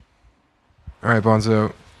All right,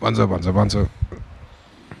 Bonzo. Bonzo.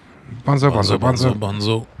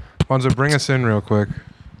 Bonzo, bring us in real quick.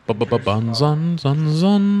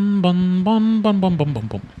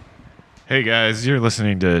 Hey guys, you're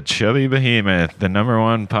listening to Chubby Behemoth, the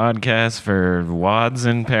 #1 podcast for wads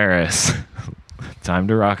in Paris. Time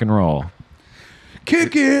to rock and roll.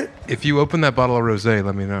 Kick it! If you open that bottle of rosé,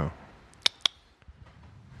 let me know.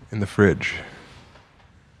 In the fridge.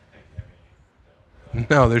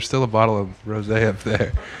 No, there's still a bottle of rosé up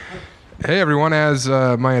there. Hey everyone, as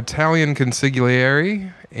my Italian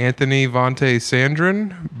consigliere, Anthony Vonte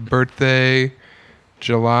Sandrin, birthday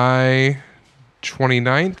July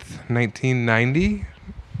 29th, 1990.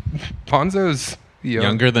 Bonzo's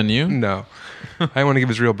younger than you? No. I want to give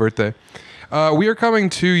his real birthday. We are coming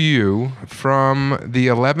to you from the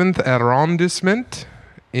 11th arrondissement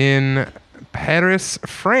in Paris,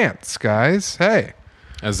 France, guys. Hey.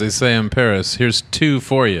 As they say in Paris, here's 2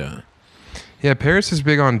 for you. Yeah, Paris is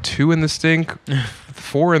big on 2 in the stink,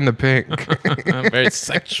 4 in the pink. Very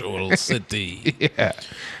sexual city. Yeah.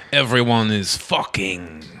 Everyone is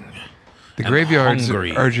fucking. The graveyards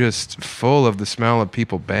are just full of the smell of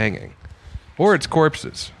people banging. Or it's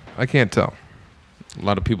corpses. I can't tell. A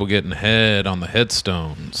lot of people getting head on the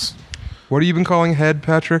headstones. What have you been calling head,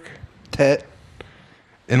 Patrick? Tet.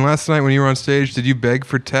 And last night when you were on stage, did you beg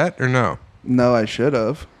for tet or no? No, I should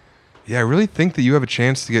have. Yeah, I really think that you have a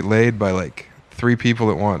chance to get laid by like 3 people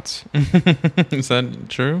at once. Is that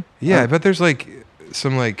true? Yeah, I bet there's like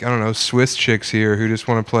some like, I don't know, Swiss chicks here who just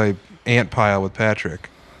want to play ant pile with Patrick.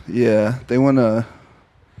 Yeah, they want to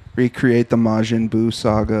recreate the Majin Buu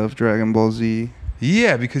saga of Dragon Ball Z.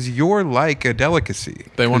 Yeah, because you're like a delicacy.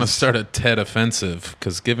 They want to start a Ted offensive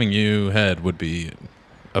because giving you head would be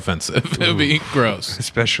offensive. It would be gross.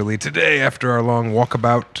 Especially today after our long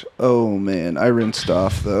walkabout. Oh, man. I rinsed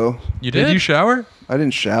off, though. You did? Did you shower? I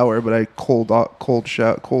didn't shower, but I cold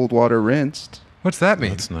water rinsed. What's that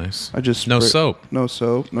mean? That's nice. I just No soap. No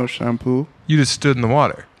soap, no shampoo. You just stood in the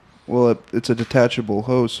water. Well, it's a detachable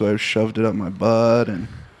hose, so I shoved it up my butt and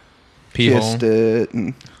kissed it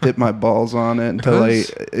and dipped my balls on it until I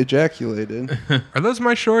ejaculated. Are those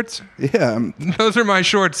my shorts? Yeah. Those are my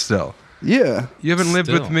shorts still. Yeah. You haven't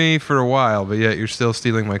lived with me for a while, but yet you're still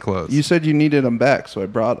stealing my clothes. You said you needed them back, so I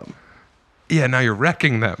brought them. Yeah, now you're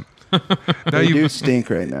wrecking them. They do stink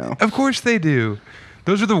right now. Of course they do.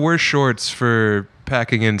 Those are the worst shorts for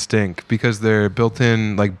packing in stink because they're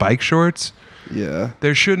built-in like bike shorts. Yeah.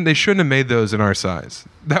 They shouldn't have made those in our size.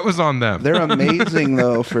 That was on them. They're amazing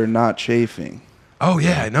though for not chafing. Oh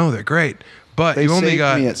yeah, I know they're great. But They you only saved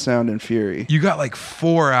got me at Sound and Fury. you got like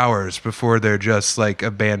 4 hours before they're just like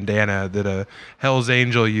a bandana that a Hell's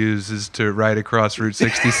Angel uses to ride across Route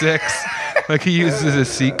 66. Like he uses a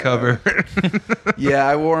seat cover. Yeah,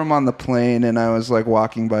 I wore them on the plane, and I was like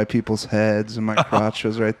walking by people's heads, and my crotch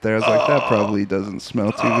was right there. I was like, that probably doesn't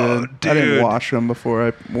smell too good. I didn't dude. wash them before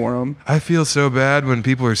I wore them. I feel so bad when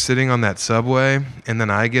people are sitting on that subway and then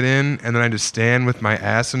I get in and then I just stand with my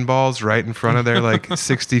ass and balls right in front of their like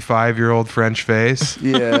 65-year-old French face.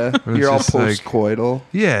 Yeah, It's you're all just like- post-coital.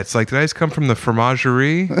 Yeah, it's like, did I just come from the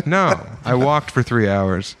fromagerie? No, I walked for 3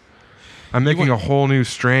 hours. I'm making a whole new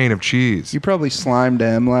strain of cheese. You probably slimed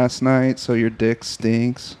M last night, so your dick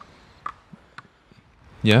stinks.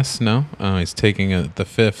 Yes? No? Oh, he's taking the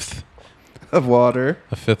fifth. Of water.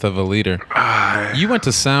 A fifth of a liter. You went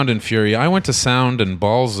to Sound and Fury. I went to Sound and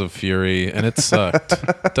Balls of Fury, and it sucked.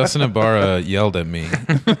 Dustin Ibarra yelled at me.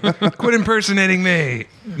 Quit impersonating me.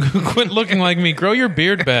 Quit looking like me. Grow your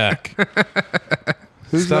beard back.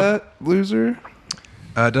 Who's that loser?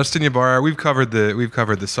 Dustin Ybarra, we've covered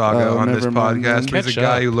the saga Oh, on this never mind then. podcast. He's a Catch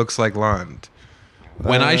guy up. who looks like Lund.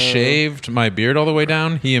 When I shaved my beard all the way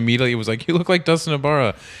down, he immediately was like, "You look like Dustin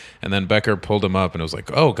Ibarra." And then Becker pulled him up, and it was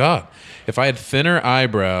like, "Oh God, if I had thinner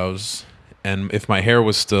eyebrows and if my hair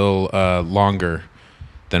was still longer,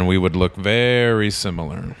 then we would look very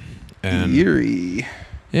similar." And Eerie.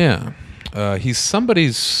 yeah,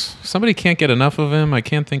 somebody can't get enough of him. I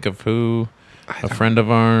can't think of who. A friend of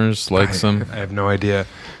ours likes him. I have no idea.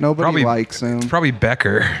 Nobody likes him. It's probably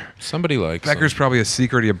Becker. Somebody likes Becker's him. probably a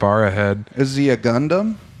secret Ybarra head. Is he a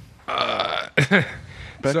Gundam? Becker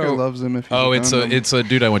So- loves him if he's Oh, a it's Gundam. a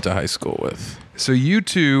dude I went to high school with. So you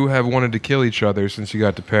two have wanted to kill each other since you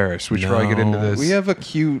got to Paris. We should probably get into No. this. We have a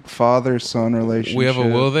cute father-son relationship. We have a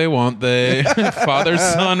will they, won't they,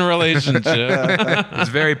 father-son relationship. It's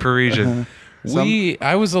very Parisian.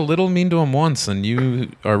 I was a little mean to him once, and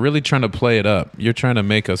you are really trying to play it up. You're trying to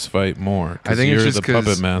make us fight more. I think you're it's just the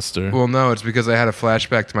puppet master. Well, no, it's because I had a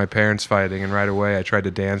flashback to my parents fighting, and right away I tried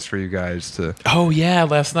to dance for you guys to. Oh yeah,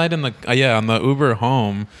 last night on the Uber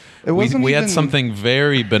home, we had something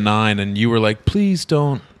very benign, and you were like, "Please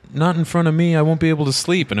don't." Not in front of me. I won't be able to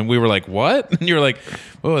sleep. And we were like, what? And you were like,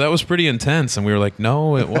 oh, that was pretty intense. And we were like,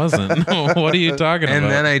 no, it wasn't. What are you talking about?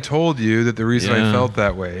 And then I told you that the reason I felt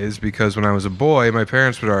that way is because when I was a boy, my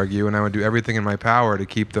parents would argue, and I would do everything in my power to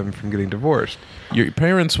keep them from getting divorced. Your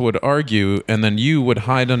parents would argue, and then you would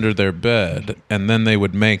hide under their bed, and then they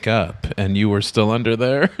would make up, and you were still under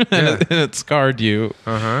there. And it scarred you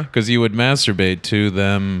because you would masturbate to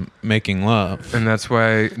them making love. And that's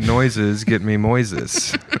why noises get me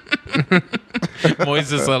moises.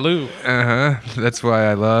 Moises Alou. That's why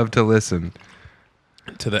I love to listen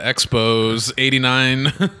to the Expos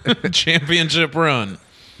 89 championship run.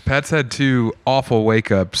 Pat's had 2 awful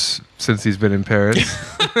wake-ups since he's been in Paris.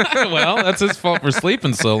 Well, that's his fault for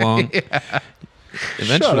sleeping so long. Yeah.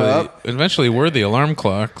 Eventually were the alarm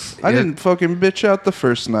clocks. I didn't fucking bitch out the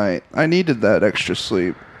first night. I needed that extra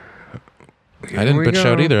sleep. I didn't bitch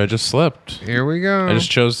out either. I just slept. Here we go. I just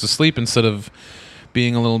chose to sleep instead of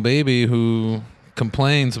being a little baby who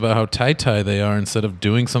complains about how tie-tie they are instead of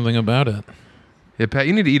doing something about it. Yeah, Pat,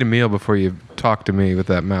 you need to eat a meal before you talk to me with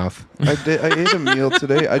that mouth. I ate a meal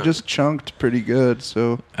today. I just chunked pretty good,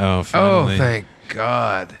 so. Oh, finally. Oh, thank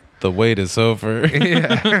God. The wait is over.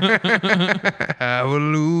 Yeah.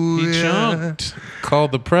 Hallelujah. He chunked. Call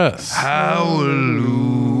the press. Hallelujah.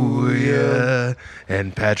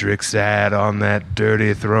 And Patrick sat on that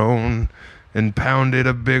dirty throne and pounded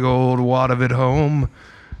a big old wad of it home.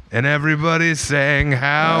 And everybody sang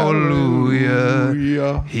hallelujah.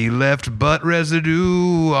 He left butt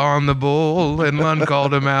residue on the bowl, and Lund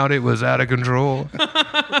called him out. It was out of control.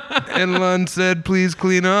 And Lund said, please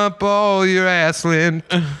clean up all your ass lint.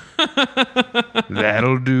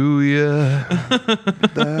 That'll do ya.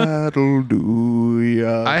 That'll do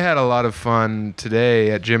ya. I had a lot of fun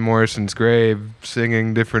today at Jim Morrison's grave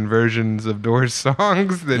singing different versions of Doors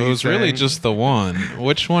songs that it was really just the one.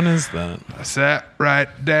 Which one is that? I sat right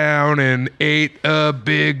down and ate a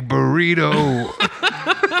big burrito.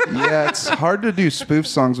 Yeah, it's hard to do spoof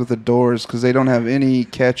songs with the Doors because they don't have any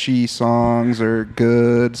catchy songs or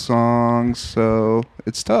good songs, so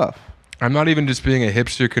it's tough. I'm not even just being a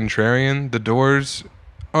hipster contrarian. The Doors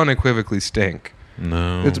unequivocally stink.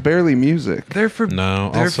 No. It's barely music. They're for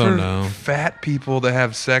fat people that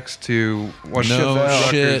have sex to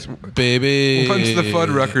shit, baby. Once the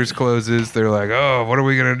Fuddruckers closes, they're like, oh, what are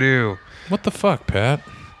we going to do? What the fuck, Pat?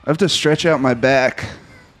 I have to stretch out my back.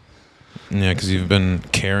 Yeah, because you've been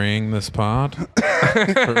carrying this pod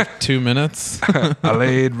for 2 minutes. I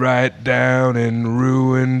laid right down and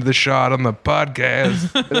ruined the shot on the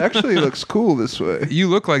podcast. It actually looks cool this way. You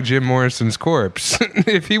look like Jim Morrison's corpse.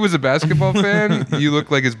 If he was a basketball fan, you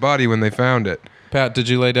look like his body when they found it. Pat, did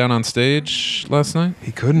you lay down on stage last night?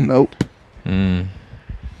 He couldn't. Nope.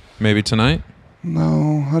 Maybe tonight?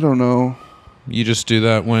 No, I don't know. You just do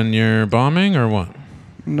that when you're bombing or what?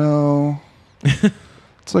 No.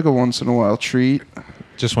 It's like a once-in-a-while treat.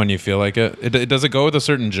 Just when you feel like it. Does it go with a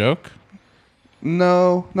certain joke?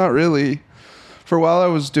 No, not really. For a while I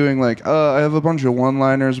was doing I have a bunch of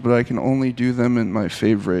one-liners, but I can only do them in my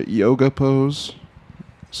favorite yoga pose.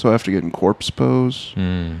 So I have to get in corpse pose.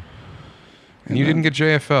 And you didn't get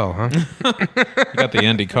JFL, huh? You got the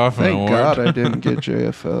Andy Kaufman Thank Award. God I didn't get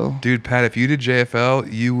JFL. Dude, Pat, if you did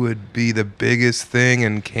JFL, you would be the biggest thing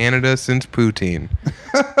in Canada since poutine.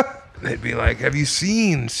 They'd be like, have you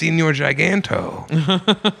seen Signor Giganto?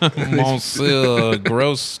 Monsieur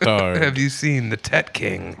Gross Star. Have you seen the Tet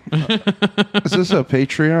King? Is this a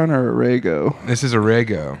Patreon or a Rego? This is a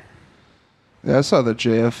Rego. Yeah, I saw the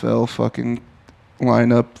JFL fucking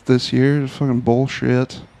lineup this year. It's fucking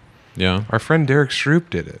bullshit. Yeah. Our friend Derek Stroop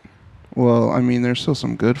did it. Well, I mean, there's still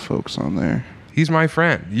some good folks on there. He's my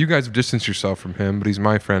friend. You guys have distanced yourself from him, but he's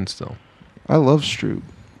my friend still. I love Stroop.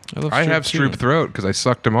 I have Stroop throat because I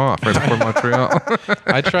sucked him off right before Montreal.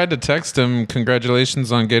 I tried to text him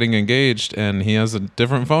congratulations on getting engaged, and he has a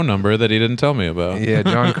different phone number that he didn't tell me about. Yeah,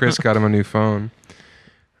 John Chris got him a new phone.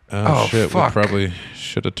 Oh shit, fuck. We probably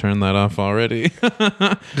should have turned that off already.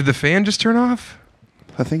 Did the fan just turn off?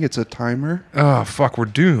 I think it's a timer. Oh, fuck, we're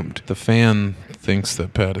doomed. The fan thinks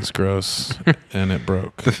that Pat is gross, and it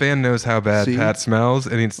broke. The fan knows how bad Pat smells,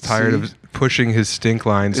 and he's tired of pushing his stink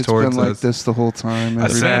lines towards us. It's been like this the whole time. A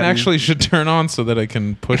fan actually should turn on so that I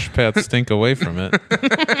can push Pat's stink away from it.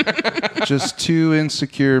 Just 2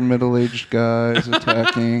 insecure middle-aged guys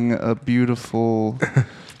attacking a beautiful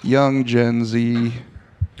young Gen Z.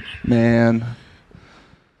 Man.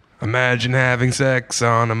 Imagine having sex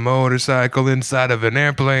on a motorcycle inside of an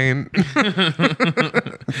airplane.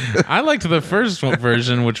 I liked the first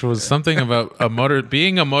version, which was something about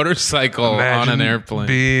being a motorcycle on Imagine an airplane.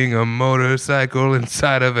 being a motorcycle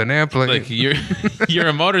inside of an airplane. Like you're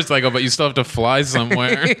a motorcycle, but you still have to fly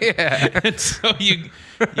somewhere. Yeah. And so you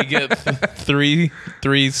get three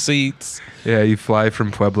seats. Yeah, you fly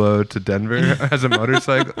from Pueblo to Denver as a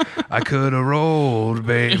motorcycle. I could have rolled,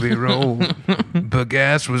 baby, rolled. But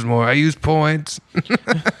gas was more. I used points.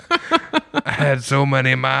 I had so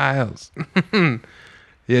many miles.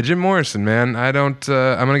 Yeah, Jim Morrison, man. I'm going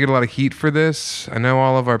to get a lot of heat for this. I know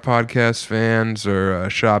all of our podcast fans are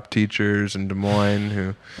shop teachers in Des Moines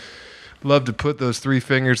who love to put those three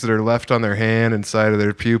fingers that are left on their hand inside of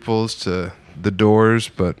their pupils to the doors,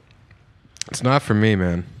 but it's not for me,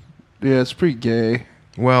 man. Yeah, it's pretty gay.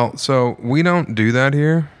 Well, so we don't do that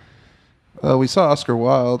here. We saw Oscar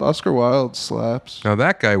Wilde. Oscar Wilde slaps. Now,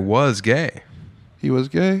 that guy was gay. He was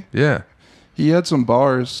gay? Yeah, He had some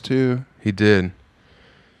bars, too. he did.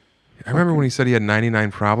 I remember when he said he had 99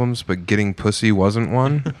 problems, but getting pussy wasn't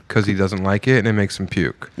one because he doesn't like it and it makes him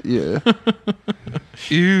puke. Yeah.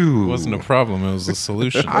 Ew. It wasn't a problem. It was a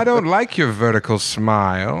solution. I don't like your vertical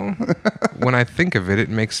smile. When I think of it, it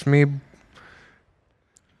makes me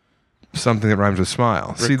something that rhymes with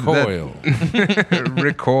smile. Recoil.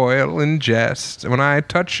 Recoil in jest. When I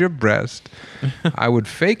touch your breast, I would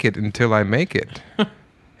fake it until I make it.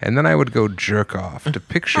 And then I would go jerk off to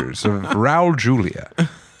pictures of Raul Julia.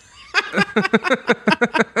 Are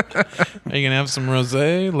you gonna have some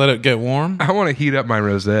rosé? Let it get warm. I want to heat up my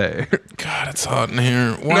rosé. God, it's hot in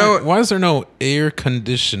here. Why is there no air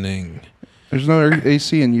conditioning? There's no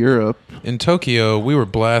AC in Europe. In Tokyo, we were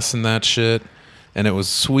blasting that shit, and it was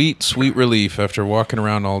sweet, sweet relief after walking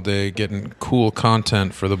around all day getting cool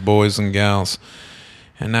content for the boys and gals.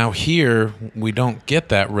 And now here, we don't get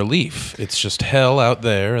that relief. It's just hell out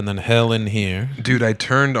there and then hell in here. Dude, I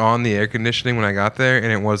turned on the air conditioning when I got there,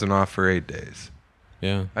 and it wasn't off for 8 days.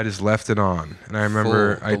 Yeah. I just left it on. And I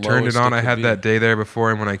remember Full, I the turned it lowest on. it I could had be. that day there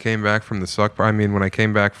before, and when I came back from the when I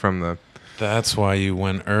came back from the... That's why you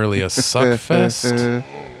went early. A suck fest.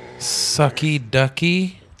 Sucky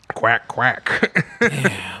ducky. Quack, quack.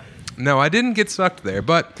 Damn. No, I didn't get sucked there,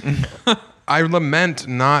 but I lament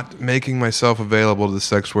not making myself available to the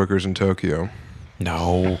sex workers in Tokyo.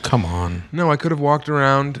 No, come on. No, I could have walked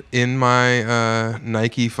around in my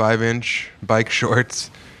Nike 5-inch bike shorts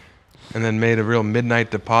and then made a real midnight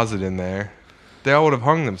deposit in there. They all would have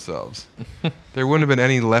hung themselves. There wouldn't have been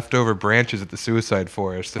any leftover branches at the suicide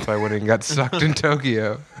forest if I went and got sucked in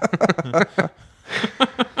Tokyo. That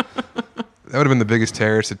would have been the biggest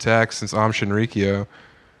terrorist attack since Aum Shinrikyo.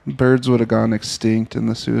 Birds would have gone extinct in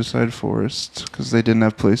the suicide forest because they didn't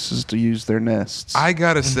have places to use their nests. I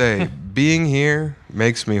gotta say, being here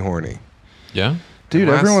makes me horny. Yeah? Dude,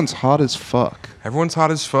 Last- everyone's hot as fuck. Everyone's hot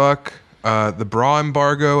as fuck. The bra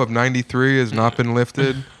embargo of '93 has not been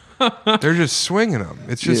lifted. They're just swinging them.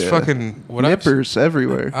 It's just Yeah. fucking... Nippers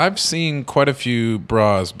everywhere. I've seen quite a few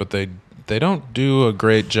bras, but they don't do a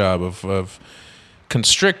great job of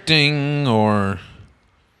constricting or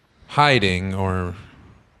hiding or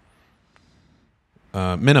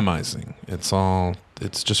minimizing.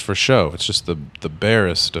 It's just for show. It's just the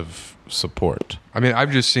barest of support. I mean,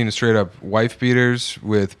 I've just seen straight up wife beaters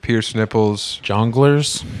with pierced nipples.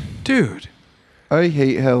 Jonglers. Dude. I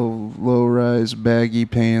hate how low-rise baggy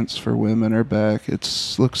pants for women are back. It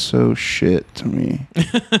looks so shit to me.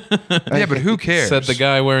 Yeah, but who cares? Said the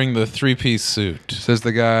guy wearing the three-piece suit. Says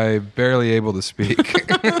the guy barely able to speak.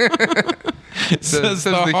 Says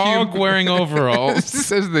the hog wearing overalls.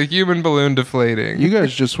 Says the human balloon deflating. You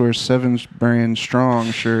guys just wear 7 brand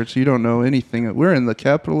strong shirts. You don't know anything. We're in the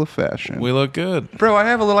capital of fashion. We look good. Bro, I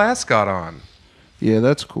have a little ascot on. Yeah,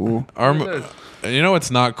 that's cool. You know what's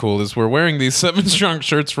not cool is we're wearing these 7 Strong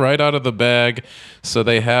shirts right out of the bag, so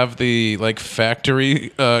they have the like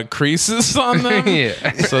factory creases on them.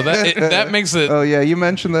 Yeah. So that makes it. Oh, yeah, you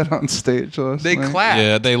mentioned that on stage last They night. clapped.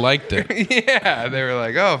 Yeah, they liked it. Yeah, they were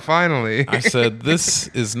like, oh, finally. I said, "This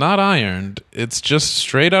is not ironed. It's just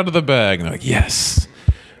straight out of the bag." And they're like, "Yes."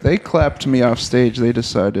 They clapped me off stage. They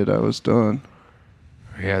decided I was done.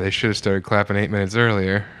 Yeah, they should have started clapping 8 minutes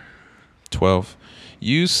earlier. 12.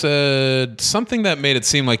 You said something that made it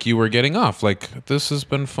seem like you were getting off. Like, this has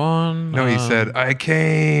been fun. No, he said, I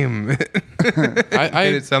came. Made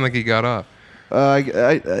it sound like he got off.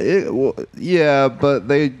 Yeah, but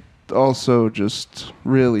they also just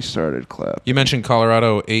really started clapping. You mentioned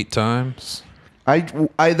Colorado 8 times.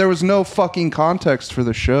 There was no fucking context for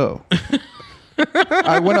the show.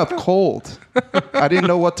 I went up cold. I didn't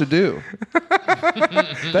know what to do.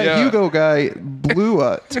 That Hugo guy blew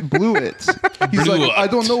it. He's Blew like, it. I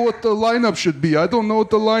don't know what the lineup should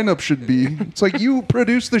be. It's like, you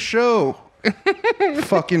produce the show.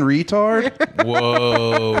 Fucking retard.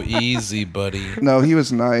 Whoa, easy, buddy. No, he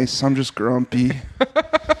was nice. I'm just grumpy.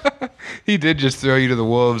 He did just throw you to the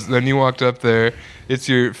wolves. Then you walked up there. It's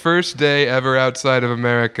your first day ever outside of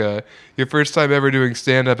America. Your first time ever doing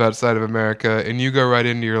stand-up outside of America, and you go right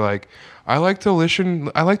into your like, I like to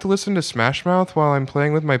listen to Smash Mouth while I'm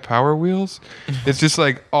playing with my Power Wheels. It's just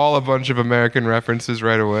like all a bunch of American references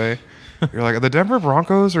right away. You're like, the Denver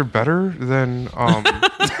Broncos are better than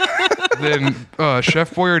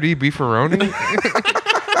Chef Boyardee Beefaroni.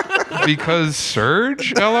 Because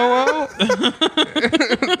Surge, LOL.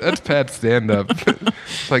 That's Pat's stand-up.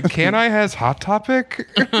 Like, Can I has Hot Topic?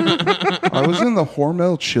 I was in the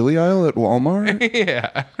Hormel chili aisle at Walmart,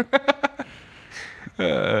 Yeah.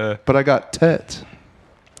 but I got Tet.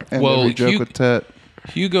 And Well, every joke with Tet.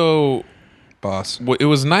 Hugo, Boss. it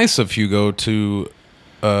was nice of Hugo to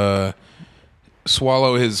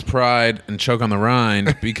swallow his pride and choke on the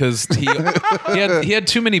rind because he had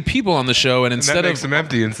too many people on the show, and That instead makes of him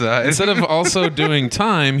empty inside. instead of also doing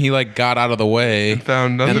time, he like got out of the way.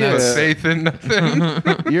 Found nothing And but that's- faith in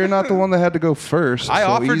nothing. You're not the one that had to go first. I so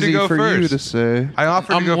offered to easy go for you first. to say. I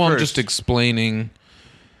offered to go I'm first. just explaining.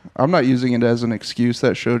 I'm not using it as an excuse.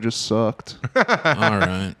 That show just sucked. All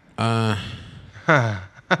right.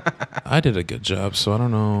 I did a good job, so I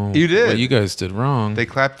don't know You did. what you guys did wrong. They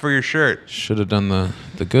clapped for your shirt. Should have done the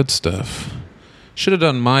good stuff. Should have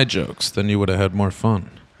done my jokes, then you would have had more fun.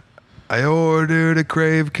 I ordered a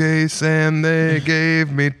crave case and they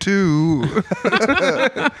gave me 2.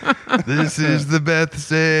 This is the best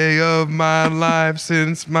day of my life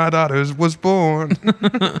since my daughter was born.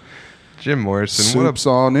 Jim Morrison, Soup's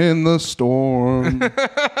on in the storm.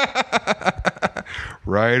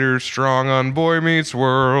 Writer strong on Boy Meets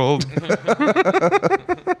World.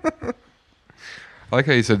 I like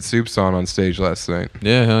how you said Soup's on stage last night.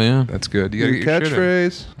 Yeah, hell yeah. That's good. You gotta New get your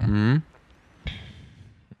shit in.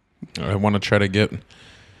 catchphrase. I want to try to get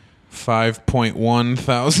 5.1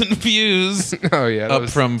 thousand views Oh yeah, that up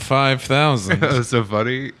was, from 5,000. that was so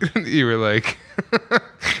funny. You were like,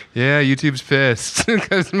 "Yeah, YouTube's pissed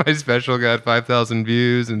because my special got 5,000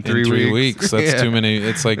 views in 3 In 3 weeks." weeks. That's Yeah. too many.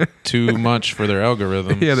 It's like too much for their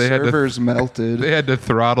algorithm. Yeah, they had to Servers melted.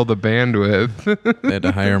 throttle the bandwidth. They had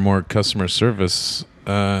to hire more customer service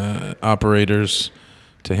operators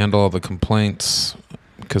to handle all the complaints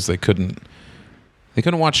because they couldn't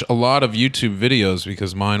watch a lot of YouTube videos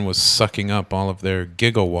because mine was sucking up all of their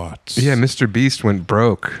gigawatts. Yeah, Mr. Beast went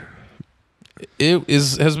broke.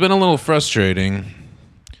 Has been a little frustrating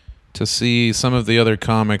to see some of the other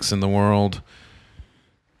comics in the world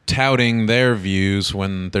touting their views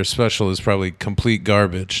when their special is probably complete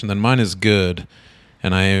garbage, and then mine is good.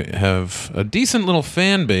 And I have a decent little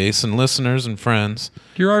fan base and listeners and friends.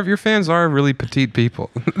 Your fans are really petite people.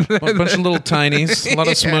 A bunch of little tinies, a lot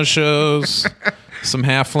of smushos, some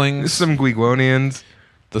halflings. Some Guiguonians.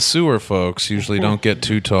 The sewer folks usually don't get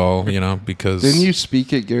too tall, because Didn't you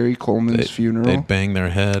speak at Gary Coleman's funeral? they'd bang their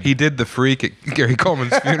head. He did the freak at Gary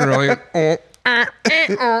Coleman's funeral. He went, "Oh."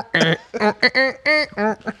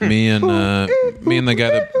 Me and the guy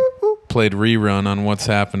that played Rerun on What's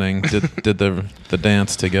Happening did the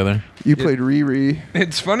dance together. You played Riri.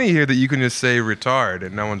 It's funny here that you can just say retard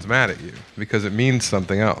and no one's mad at you because it means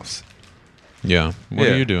something else. Yeah. What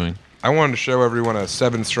Yeah. are you doing? I wanted to show everyone a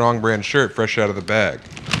 7 Strong brand shirt fresh out of the bag.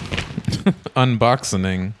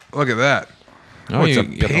 Unboxing. Look at that. Oh, it's a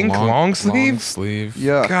you got the pink long sleeve? Long sleeve.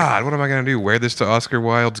 Yeah. God, what am I going to do? Wear this to Oscar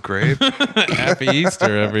Wilde's grave? Happy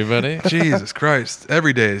Easter, everybody. Jesus Christ.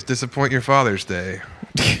 Every day is Disappoint Your Father's Day.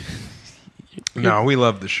 No, we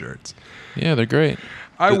love the shirts. Yeah, they're great.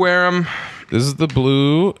 I wear them. This is the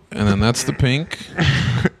blue, and then that's the pink.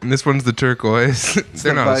 And this one's the turquoise.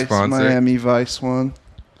 They're not a sponsor. Miami Vice one.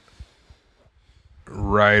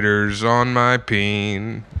 Riders on my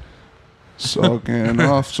peen. Sucking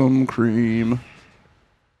off some cream.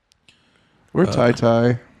 We're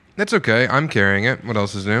tie-tie. That's okay. I'm carrying it. What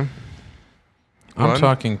else is new? I'm Fun?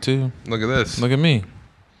 talking too. Look at this. Look at me.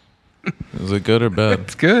 Is it good or bad?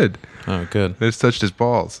 It's good. Oh, good. It's touched his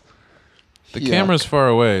balls. The Yuck. camera's far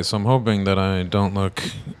away, so I'm hoping that I don't look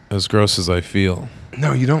as gross as I feel.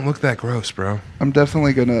 No, you don't look that gross, bro. I'm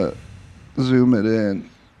definitely going to zoom it in.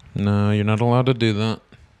 No, you're not allowed to do that.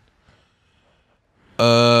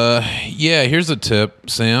 Yeah, here's a tip,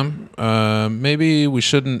 Sam. Maybe we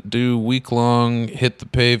shouldn't do week-long hit the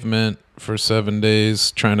pavement for 7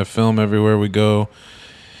 days, trying to film everywhere we go.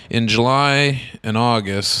 In July and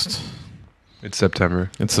August, It's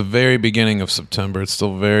September. It's the very beginning of September. It's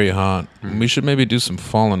still very hot. We should maybe do some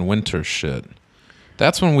fall and winter shit.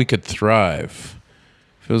 That's when we could thrive.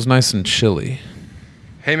 If it was nice and chilly.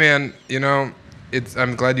 Hey man,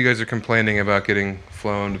 I'm glad you guys are complaining about getting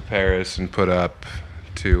flown to Paris and put up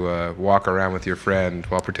to walk around with your friend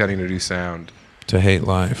while pretending to do sound. To hate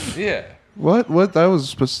life. Yeah. What? That was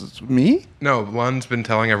supposed to... Me? No, Lund's been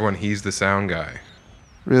telling everyone he's the sound guy.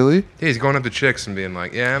 Really? Yeah, he's going up to chicks and being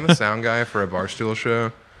like, yeah, I'm the sound guy for a Barstool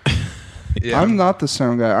show. Yeah. I'm not the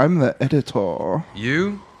sound guy. I'm the editor.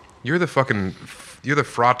 You're the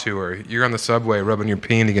frotteur. You're on the subway rubbing your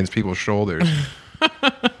peen against people's shoulders.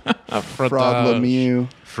 Fraud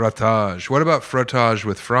Frottage. What about frottage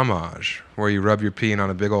with fromage, where you rub your peen on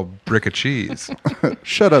a big old brick of cheese?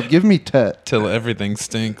 Shut up. Give me tet. Till everything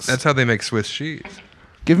stinks. That's how they make Swiss cheese.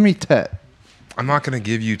 Give me tet. I'm not going to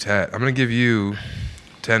give you tet. I'm going to give you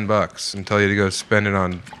 $10 and tell you to go spend it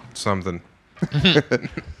on something.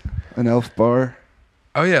 An elf bar.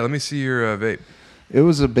 Oh, yeah. Let me see your vape. It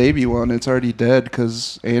was a baby one. It's already dead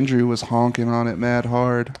because Andrew was honking on it mad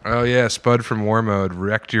hard. Oh, yeah. Spud from War Mode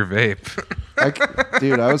wrecked your vape.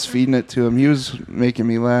 Dude, I was feeding it to him. He was making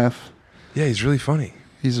me laugh. Yeah, he's really funny.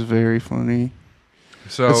 He's very funny.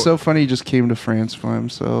 So It's so funny he just came to France by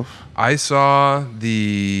himself. I saw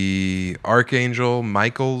the Archangel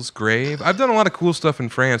Michael's grave. I've done a lot of cool stuff in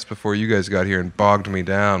France before you guys got here and bogged me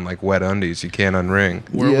down like wet undies you can't unring.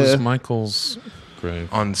 Where Yeah. was Michael's grave?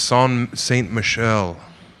 On Saint Michel.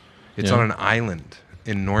 It's Yeah. on an island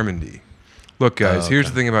in Normandy. Look, guys, here's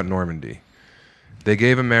the thing about Normandy. They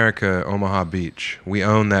gave America Omaha Beach. We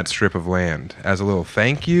own that strip of land. As a little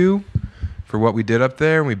thank you for what we did up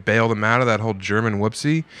there, and we bailed them out of that whole German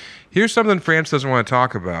whoopsie. Here's something France doesn't want to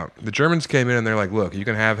talk about. The Germans came in and they're like, look, you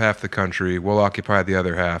can have half the country. We'll occupy the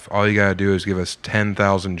other half. All you got to do is give us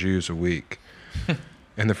 10,000 Jews a week.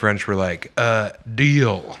 And the French were like,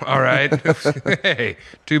 deal. All right. Hey,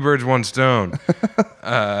 two birds, one stone.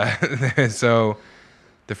 So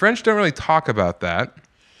the French don't really talk about that.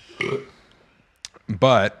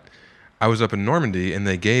 But I was up in Normandy and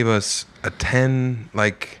they gave us a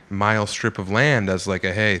 10-mile strip of land as like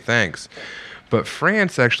a, hey, thanks. But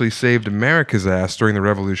France actually saved America's ass during the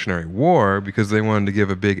Revolutionary War because they wanted to give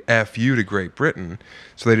a big F you to Great Britain.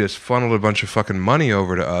 So they just funneled a bunch of fucking money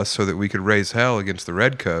over to us so that we could raise hell against the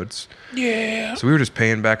Redcoats. Yeah. So we were just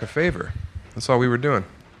paying back a favor. That's all we were doing.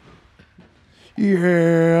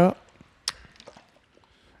 Yeah.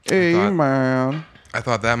 Hey, thought- man. I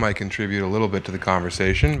thought that might contribute a little bit to the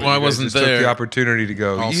conversation. But Well, I you guys wasn't just took there. the opportunity to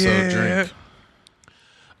go, Also yeah. drink.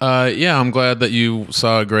 Yeah, I'm glad that you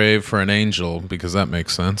saw a grave for an angel because that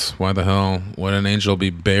makes sense. Why the hell would an angel be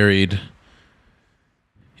buried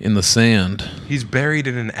in the sand? He's buried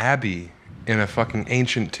in an abbey in a fucking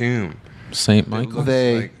ancient tomb. Saint Michael?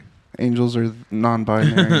 They, angels are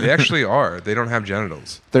non-binary. They actually are. They don't have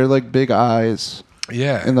genitals. They're like big eyes.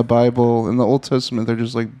 Yeah. In the Bible, in the Old Testament, they're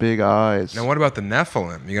just like big eyes. Now, what about the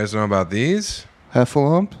Nephilim? You guys know about these?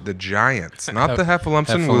 Heffalump? The giants. Not the Heffalumps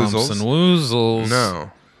and Heffalumps Woozles. and woozles.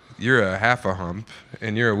 No. You're a half a hump,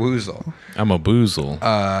 and you're a woozle. I'm a boozle.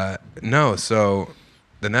 No, so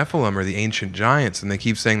the Nephilim are the ancient giants, and they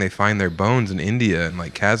keep saying they find their bones in India and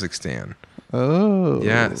like Kazakhstan. Oh.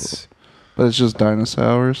 Yes. But it's just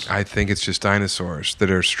dinosaurs. I think it's just dinosaurs that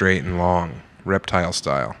are straight and long, reptile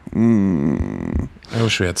style. I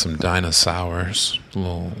wish we had some dinosaurs.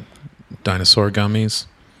 Little dinosaur gummies.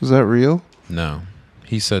 Is that real? No.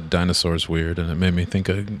 He said dinosaurs weird, and it made me think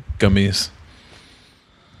of gummies.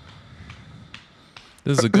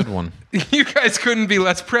 This is a good one. You guys couldn't be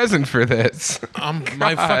less present for this.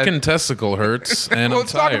 My fucking testicle hurts, and Well, I'm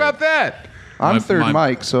let's talk tired. about that. I'm My- third my-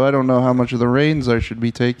 mic, so I don't know how much of the reins I should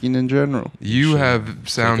be taking in general. You should have take a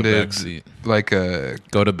sounded backseat. like a.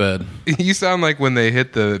 Go to bed. You sound like when they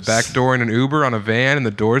hit the back door in an Uber on a van and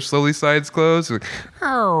the door slowly slides closed. Like, Yeah,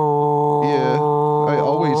 I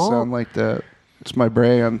always sound like that. It's my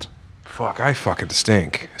brand. fuck, I fucking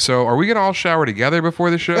stink. So, are we gonna all shower together before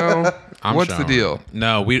the show? I'm What's showering. the deal?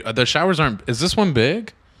 No, the showers aren't. Is this one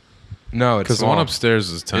big? No, it's Because the small. one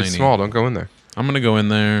upstairs is tiny. It's small. Don't go in there. I'm gonna go in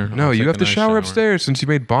there. No, I'll you take have a to nice shower upstairs since you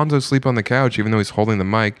made Bonzo sleep on the couch, even though he's holding the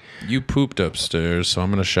mic. You pooped upstairs, so I'm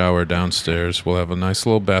gonna shower downstairs. We'll have a nice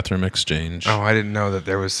little bathroom exchange. Oh, I didn't know that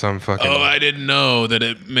there was some fucking. Oh, I didn't know that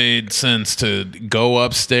it made sense to go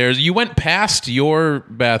upstairs. You went past your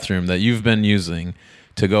bathroom that you've been using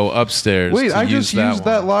to go upstairs. Wait, to I use just used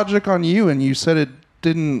that one. logic on you, and you said it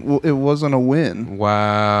didn't. It wasn't a win.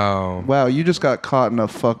 Wow. Wow, you just got caught in a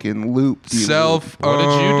fucking loop. you Self. What did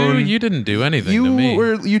you do? You didn't do anything to me.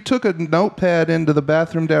 You took a notepad into the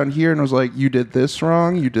bathroom down here and was like, "You did this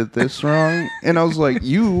wrong. You did this wrong," and I was like,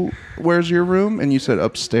 "You where's your room? And you said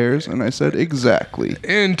upstairs, and I said exactly.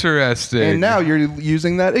 Interesting. And now you're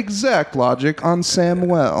using that exact logic on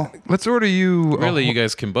Samuel. let's order you. Really, you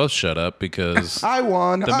guys can both shut up because I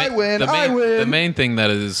won. I win. I The win. main thing that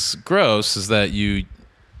is gross is that you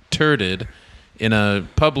turded in a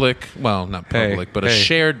public, well, not public, but a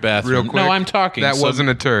shared bathroom. Real quick, No, I'm talking. That So- wasn't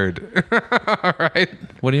a turd. All right.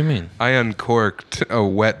 What do you mean? I uncorked a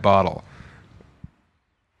wet bottle.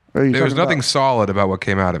 What are you There was talking nothing about? solid about what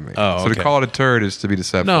came out of me. Oh, So to okay. call it a turd is to be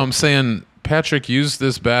deceptive. No, I'm saying Patrick used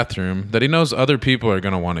this bathroom that he knows other people are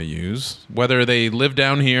going to want to use, whether they live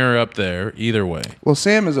down here or up there, either way. Well,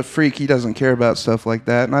 Sam is a freak. He doesn't care about stuff like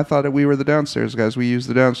that. And I thought that we were the downstairs guys. We use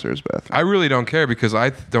the downstairs bathroom. I really don't care because I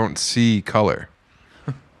don't see color.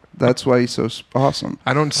 That's why he's so awesome.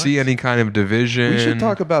 I don't see any kind of division. We should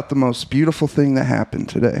talk about the most beautiful thing that happened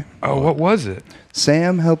today. Oh, what was it?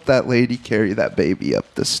 Sam helped that lady carry that baby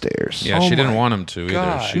up the stairs. Yeah, Oh she didn't my want him to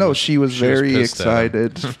God. either. She was very pissed at him.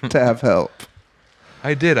 excited to have help.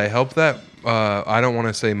 I did. I helped that, I don't want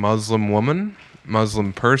to say Muslim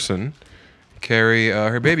person, carry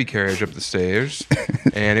her baby carriage up the stairs.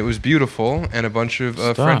 And it was beautiful. And a bunch of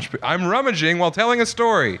French... I'm rummaging while telling a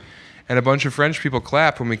story. And a bunch of French people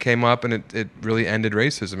clapped when we came up, and it really ended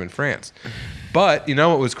racism in France. But, you know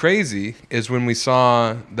what was crazy is when we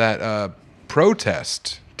saw that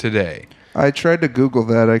protest today. I tried to Google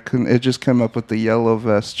that. I couldn't. It just came up with the yellow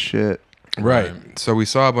vest shit. Right. So we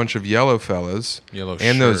saw a bunch of yellow fellas Yellow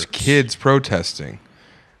and those shirts. kids protesting.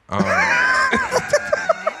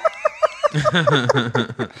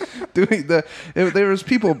 Doing there was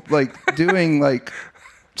people like doing like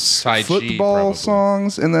Tai Chi, football probably.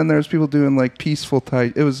 songs, and then there's people doing like peaceful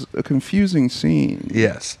Tai. It was a confusing scene.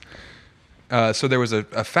 Yes. So there was a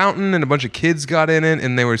fountain and a bunch of kids got in it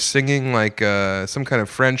and they were singing like some kind of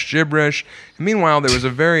French gibberish. And meanwhile, there was a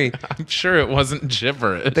very... I'm sure it wasn't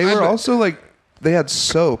gibberish. They were also like they had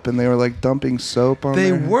soap, and they were like dumping soap on. They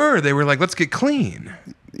there. were like, let's get clean.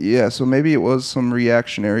 Yeah, so maybe it was some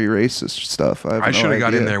reactionary racist stuff. I should have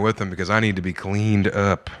got in idea. there with them because I need to be cleaned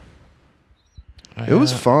up. It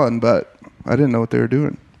was fun, but I didn't know what they were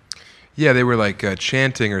doing. Yeah, they were like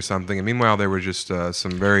chanting or something. And meanwhile, there were just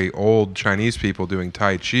some very old Chinese people doing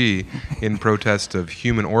Tai Chi in protest of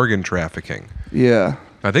human organ trafficking. Yeah.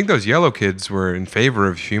 I think those yellow kids were in favor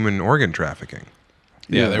of human organ trafficking.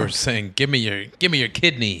 Yeah, they were saying, "Give me your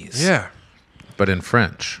kidneys." Yeah. but in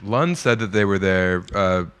French. Lund said that they were there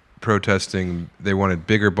protesting. They wanted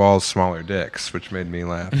bigger balls, smaller dicks, which made me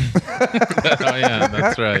laugh. Oh yeah,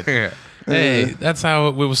 that's right. Yeah. Hey, that's how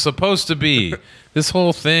it was supposed to be. This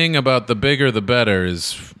whole thing about the bigger the better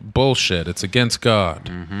is bullshit. It's against God.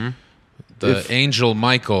 Mm-hmm. The angel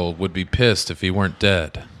Michael would be pissed if he weren't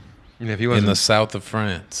dead And if he in wasn't, the south of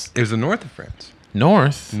France. it was the north of France.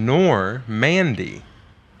 North? Nor Mandy.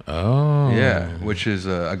 Oh. Yeah, which is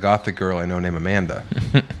a gothic girl I know named Amanda.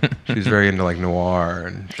 She's very into like noir,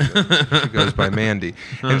 and she goes by Mandy.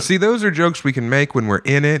 And see, those are jokes we can make when we're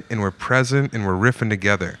in it and we're present and we're riffing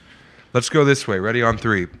together. Let's go this way. Ready on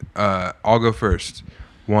three. I'll go first.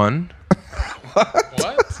 1.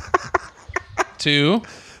 What? 2.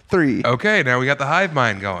 3. Okay, now we got the hive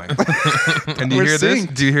mind going. And do you We're hear this?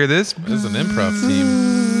 synced. Do you hear this? This is an improv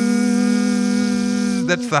team.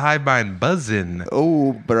 That's the hive mind buzzing.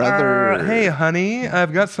 Oh, brother. Hey, honey,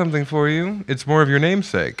 I've got something for you. It's more of your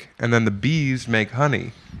namesake. And then the bees make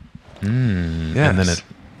honey. Yes.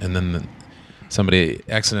 And then somebody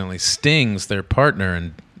accidentally stings their partner,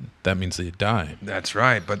 and that means they die. That's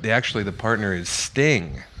right, but the partner is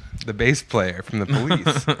Sting, the bass player from the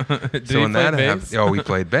Police. Did he play bass? We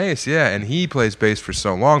played bass, yeah, and he plays bass for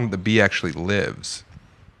so long that the bee actually lives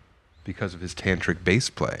because of his tantric bass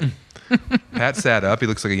play. Pat sat up. He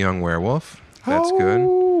looks like a young werewolf. That's good.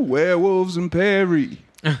 Oh, werewolves in Perry.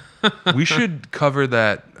 We should cover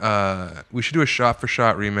that. We should do a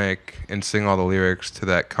shot-for-shot remake and sing all the lyrics to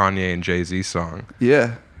that Kanye and Jay-Z song.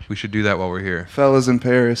 Yeah. We should do that while we're here. Fellas in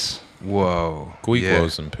Paris. Whoa.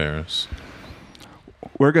 Guiquos in Paris.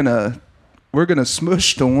 We're gonna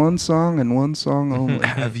smush to one song and one song only.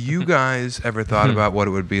 Have you guys ever thought about what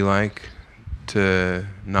it would be like to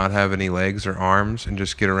not have any legs or arms and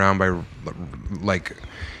just get around by like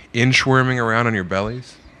inchworming around on your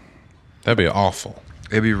bellies? That'd be awful.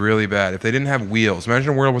 It'd be really bad if they didn't have wheels. Imagine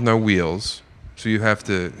a world with no wheels. So you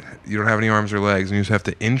don't have any arms or legs, and you just have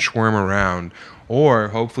to inchworm around. Or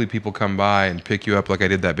hopefully people come by and pick you up like I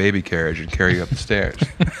did that baby carriage and carry you up the stairs.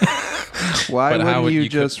 Why But how wouldn't would you you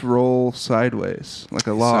just roll sideways like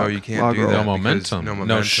a log? So you can't log do roll? that. No because momentum. no No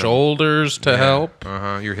momentum. shoulders to help.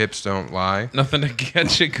 Your hips don't lie. Nothing to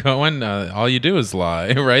get you going. All you do is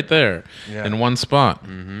lie right there Yeah. in one spot.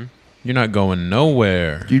 You're not going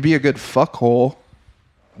nowhere. You'd be a good fuckhole.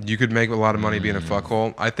 You could make a lot of money being a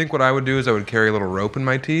fuckhole. I think what I would do is I would carry a little rope in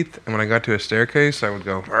my teeth, and when I got to a staircase, I would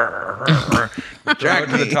go drag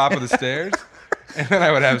to the top of the stairs, and then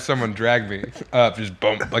I would have someone drag me up, just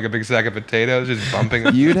bump like a big sack of potatoes, just bumping.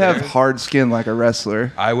 Up You'd the have stairs. hard skin like a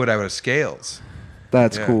wrestler. I would have scales.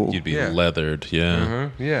 That's Yeah. cool. You'd be Yeah. leathered, yeah.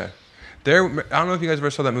 Yeah. There. I don't know if you guys ever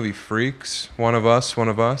saw that movie Freaks. One of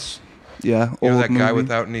Us. Yeah, You know old that guy movie.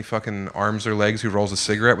 without any fucking arms or legs who rolls a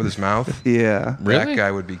cigarette with his mouth? Yeah, Really? That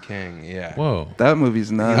guy would be king. Yeah. Whoa. that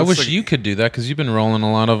movie's nuts. I wish like- you could do that because you've been rolling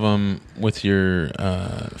a lot of them with your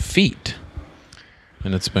feet.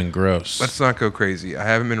 And it's been gross. Let's not go crazy. I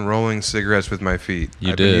haven't been rolling cigarettes with my feet. You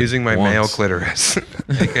I've did, been using my male once. clitoris,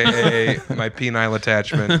 aka my penile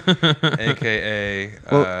attachment, aka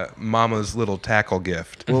mama's little tackle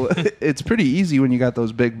gift. Well, it's pretty easy when you got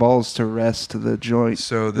those big balls to rest the joint.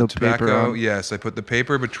 So the paper tobacco, on. yes, I put the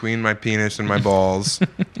paper between my penis and my balls,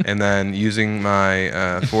 and then using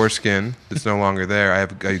my foreskin that's no longer there,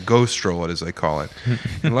 I ghost roll it as I call it.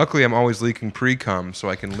 And luckily, I'm always leaking pre-cum, so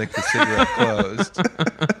I can lick the cigarette closed.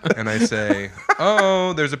 And I say,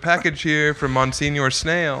 "Oh, there's a package here from Monsignor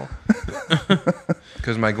Snail,"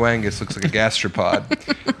 because my guangus looks like a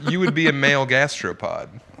gastropod. You would be a male gastropod.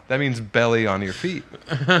 That means belly on your feet.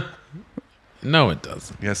 No, it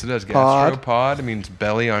doesn't. Yes, it does. Pod. Gastropod it means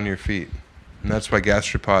belly on your feet. And that's why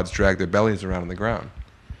gastropods drag their bellies around on the ground.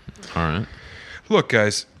 All right. Look,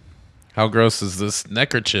 guys, How gross is this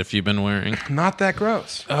neckerchief you've been wearing? not that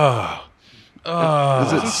gross. Is it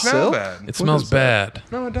Doesn't smell silk? bad. It smells is that? bad.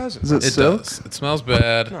 No, it doesn't. Is it It silk? does. It smells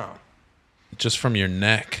bad No. just from your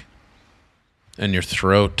neck and your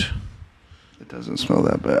throat. It doesn't smell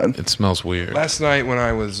that bad. It smells weird. Last night when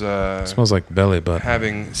I was It smells like belly button.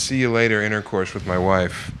 having see you later intercourse with my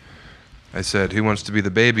wife, I said, "Who wants to be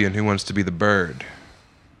the baby and who wants to be the bird?"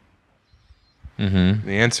 Mm-hmm.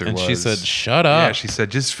 The answer And was, she said, "Shut up." "Yeah." She said,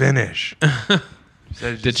 "Just finish." She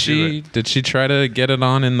said, Did "Just do she? it." Did she try to get it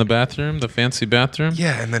on in the bathroom, the fancy bathroom?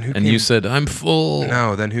 Yeah, and then who? And came, you said, "I'm full."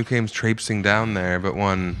 no. Then who came traipsing down there but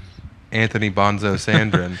one Anthony Bonzo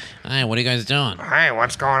Sandrin? Hey, what are you guys doing? Hey,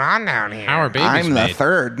 what's going on down here? How are babies made?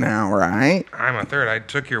 third now, right? I'm a third. I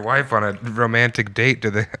took your wife on a romantic date to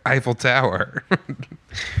the Eiffel Tower.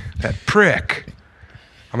 That prick.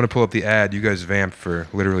 I'm going to pull up the ad. You guys vamp for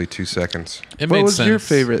literally 2 seconds. It What made was sense. your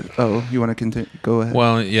favorite? Oh, you want to continue? Go ahead.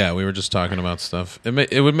 Well, yeah, we were just talking about stuff.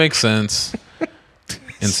 It would make sense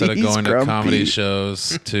instead of He's going to grumpy. comedy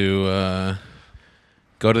shows to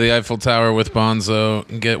go to the Eiffel Tower with Bonzo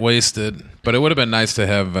and get wasted. But it would have been nice to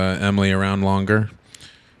have Emily around longer.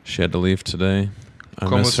 She had to leave today. I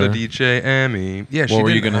Como miss se her. dice Amy. Yeah, she What were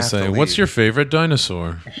you didn't gonna have say? to What's leave. your favorite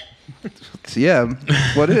dinosaur? Yeah,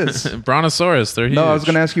 what is? Brontosaurus. They're huge. No, I was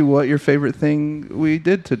going to ask you what your favorite thing we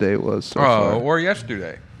did today was. So far. or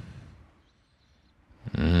yesterday.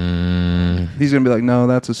 He's going to be like, no,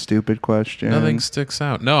 that's a stupid question. Nothing sticks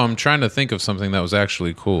out. No, I'm trying to think of something that was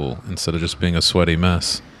actually cool instead of just being a sweaty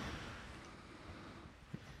mess.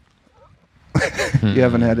 You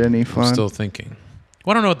haven't had any fun I'm still thinking.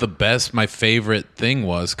 Well, I don't know what my favorite thing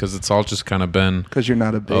was because it's all just kind of been, because you're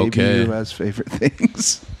not a baby Okay. who has favorite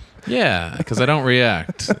things. yeah, because I don't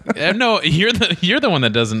react. No, you're the one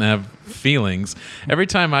that doesn't have feelings. Every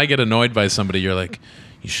time I get annoyed by somebody, you're like,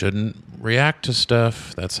 you shouldn't react to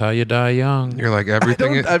stuff. That's how you die young. You're like,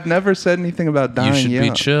 everything. I've never said anything about dying You should young.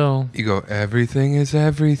 be chill. You go, everything is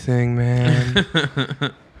everything, man.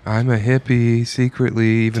 I'm a hippie secretly,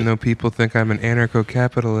 even though people think I'm an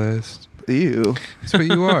anarcho-capitalist. Ew. That's what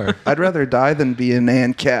you are. I'd rather die than be an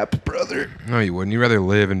ANCAP, brother. No, you wouldn't. You'd rather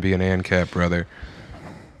live and be an ANCAP, brother.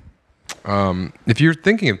 If you're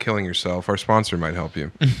thinking of killing yourself, our sponsor might help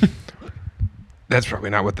you. That's probably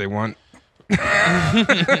not what they want.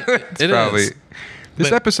 It Probably. is. This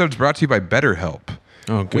But- episode's brought to you by BetterHelp.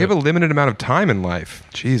 Oh, good. We have a limited amount of time in life.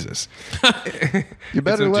 Jesus. You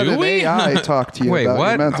better So let do an we? AI talk to you Wait, about what?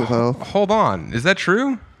 your mental health. Hold on. Is that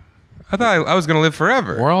true? I thought I was going to live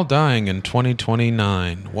forever. We're all dying in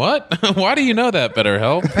 2029. What? Why do you know that,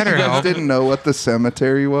 BetterHelp? You guys BetterHelp. didn't know what the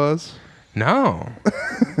cemetery was? No.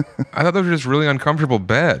 I thought those were just really uncomfortable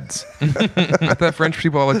beds. I thought French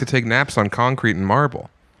people all like to take naps on concrete and marble.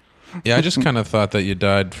 Yeah, I just kind of thought that you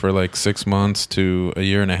died for like 6 months to a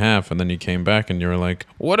year and a half, and then you came back and you were like,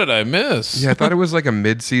 what did I miss? Yeah, I thought it was like a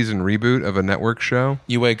mid-season reboot of a network show.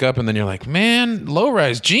 You wake up and then you're like, man,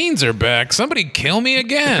 low-rise jeans are back. Somebody kill me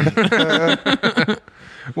again.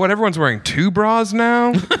 What, everyone's wearing 2 bras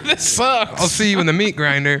now? This sucks. I'll see you in the meat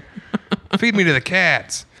grinder. Feed me to the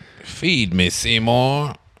cats. Feed me,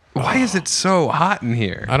 Seymour. Why is it so hot in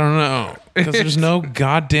here? I don't know. Because there's no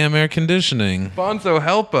goddamn air conditioning. Bonzo,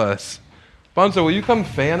 help us. Bonzo, will you come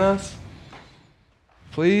fan us?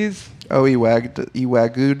 Please? Oh, he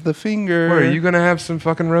wagooed the finger. What, are you going to have some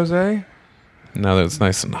fucking rosé? Now that it's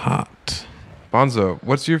nice and hot. Bonzo,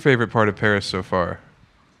 what's your favorite part of Paris so far?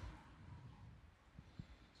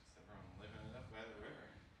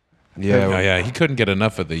 Yeah. He couldn't get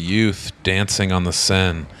enough of the youth dancing on the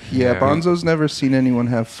Seine. Yeah, Yeah. Bonzo's never seen anyone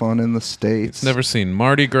have fun in the States. Never seen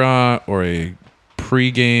Mardi Gras or a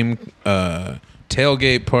pregame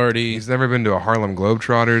tailgate party, He's never been to a Harlem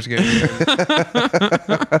Globetrotters game.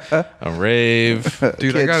 a rave,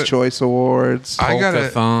 Dude, Kids' Choice Awards. I got a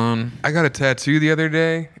polka-thon. I got a tattoo the other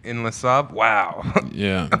day in Les Sable. Wow.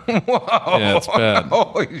 Yeah. Whoa. Yeah, it's bad.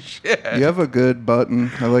 Holy shit. You have a good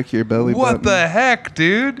button. I like your belly button. What the heck,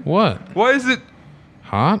 dude? What? Why is it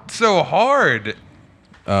Hot? so hard?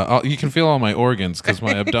 You can feel all my organs because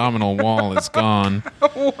my abdominal wall is gone.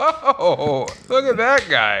 Whoa. Look at that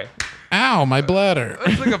guy. Ow, my bladder.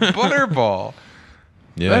 That's like a butterball.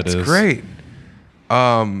 Yeah, That's it is. great.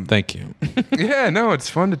 Thank you. Yeah, no, it's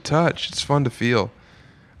fun to touch. It's fun to feel.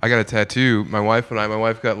 I got a tattoo. My wife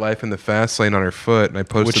got Life in the Fast Lane on her foot, and I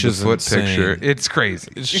posted Which the is foot insane. picture. It's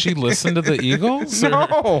crazy. Does she listen to the Eagles? or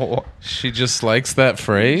No. She just likes that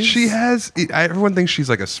phrase? She has. Everyone thinks she's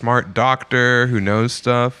like a smart doctor who knows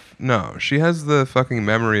stuff. No, she has the fucking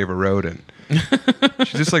memory of a rodent. She's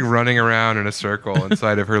just like running around in a circle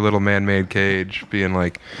inside of her little man-made cage, being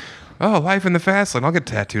like, "Oh, Life in the Fast Lane. I'll get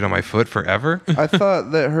tattooed on my foot forever." I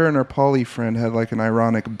thought that her and her poly friend had like an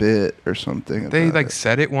ironic bit or something. They about like it.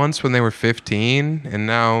 said it once when they were 15, and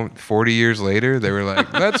now 40 years later, they were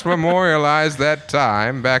like, "Let's memorialize that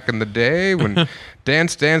time back in the day when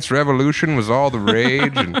Dance Dance Revolution was all the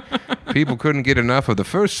rage and people couldn't get enough of the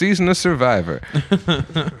first season of Survivor."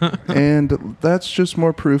 And that's just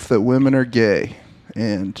more proof that women are gay,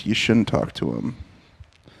 and you shouldn't talk to them.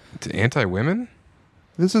 To anti-women?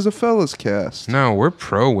 This is a fellas cast. No, we're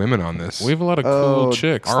pro-women on this. We have a lot of cool Oh,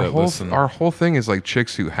 chicks our that whole listen. our whole thing is like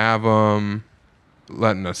chicks who have them,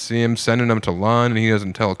 letting us see him, sending them to Lund, and he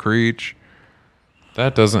doesn't tell Creech.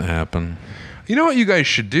 That doesn't happen. You know what you guys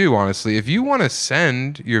should do, honestly? If you want to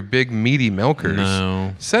send your big meaty milkers,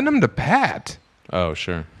 No. send them to Pat. Oh,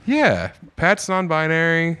 sure. Yeah, Pat's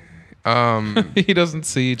non-binary. He doesn't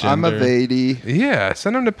see gender. I'm a Vady. Yeah,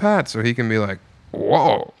 send him to Pat so he can be like,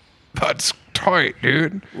 "Whoa, that's tight,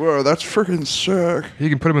 dude." Whoa, that's freaking sick. You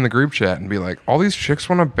can put him in the group chat and be like, "All these chicks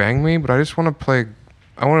want to bang me, but I just want to play.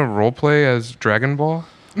 I want to role play as Dragon Ball."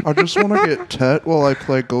 I just want to get tet while I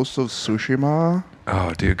play Ghost of Tsushima.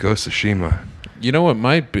 Oh, dude, Ghost of Tsushima. You know what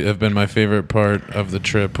might have been my favorite part of the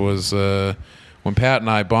trip was when Pat and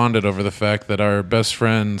I bonded over the fact that our best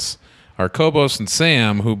friends are Kobos and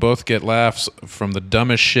Sam, who both get laughs from the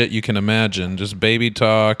dumbest shit you can imagine, just baby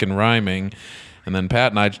talk and rhyming. And then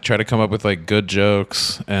Pat and I try to come up with like good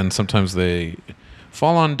jokes, and sometimes they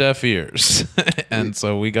fall on deaf ears. And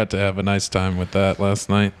so we got to have a nice time with that last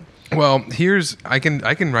night. Well, I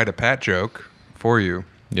can write a Pat joke for you.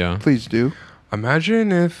 Yeah. Please do.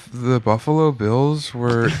 Imagine if the Buffalo Bills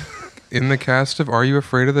were in the cast of Are You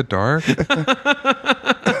Afraid of the Dark?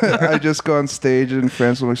 I just go on stage and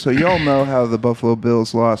friends will be like, so y'all know how the Buffalo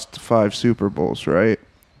Bills lost 5 Super Bowls, right?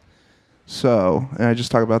 So, and I just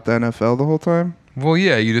talk about the NFL the whole time? Well,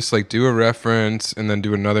 yeah, you just like do a reference and then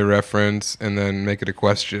do another reference and then make it a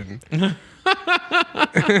question.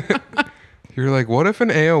 You're like, what if an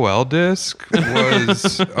AOL disc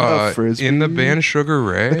was Frisbee? in the band Sugar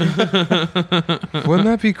Ray? Wouldn't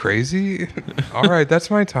that be crazy? All right, that's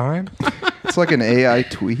my time. It's like an AI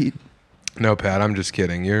tweet. No, Pat, I'm just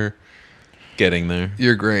kidding. You're Getting there.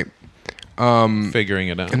 great. Figuring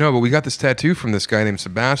it out. No, but we got this tattoo from this guy named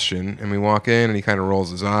Sebastian, and we walk in, and he kind of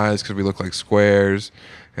rolls his eyes because we look like squares.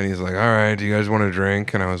 And he's like, "All right, do you guys want a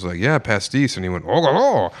drink?" And I was like, "Yeah, pastis." And he went, "Oh, go,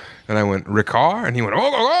 go." And I went, "Ricard?" And he went, "Oh,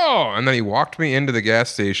 go, go." And then he walked me into the gas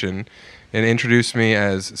station and introduced me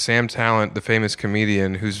as Sam Talent, the famous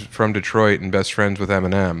comedian who's from Detroit and best friends with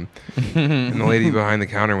Eminem. And the lady behind the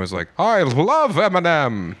counter was like, "I love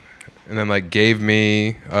Eminem." And then like gave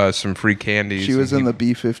me some free candies. She was and in the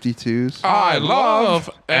B-52s. I love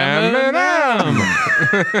Eminem.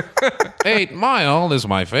 8 Mile is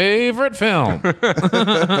my favorite film.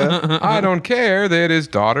 I don't care that his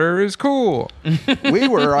daughter is cool. We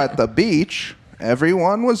were at the beach.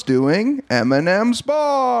 Everyone was doing Eminem's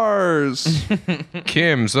bars.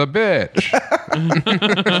 Kim's a bitch.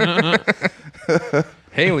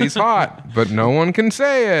 Haley's hot, but no one can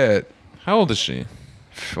say it. How old is she?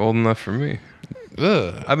 Old enough for me.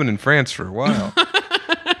 Ugh. I've been in France for a while.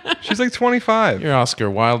 She's like 25. You're Oscar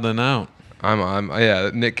Wildeing out.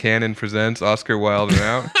 Yeah, Nick Cannon presents Oscar Wilde and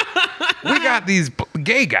out. We got these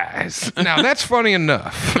gay guys. Now that's funny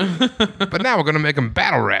enough, but now we're gonna make them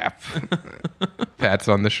battle rap. Pat's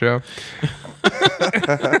on the show.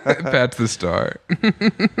 Pat's the star.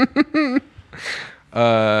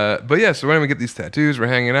 But yeah, so when we get these tattoos, we're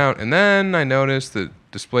hanging out, and then I noticed that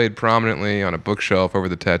displayed prominently on a bookshelf over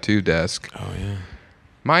the tattoo desk. Oh yeah.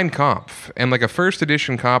 Mein Kampf, and like a first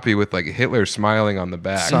edition copy with like Hitler smiling on the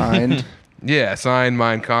back. Signed. Yeah, signed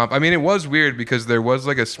Mein Kampf. I mean, it was weird because there was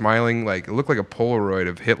like a smiling, like it looked like a Polaroid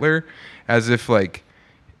of Hitler, as if like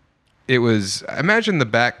it was. Imagine the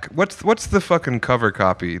back. What's the fucking cover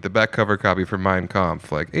copy? The back cover copy for Mein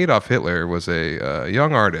Kampf. Like Adolf Hitler was a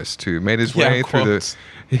young artist who made his way through the.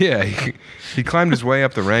 Yeah, he climbed his way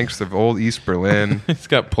up the ranks of old East Berlin. He's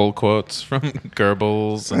got pull quotes from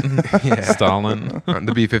Goebbels and Stalin.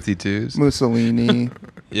 The B-52s. Mussolini.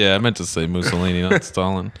 Yeah, I meant to say Mussolini, not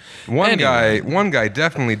Stalin. One guy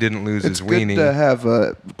definitely didn't lose It's his good weenie. to have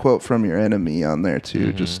a quote from your enemy on there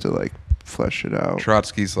too, just to like flesh it out.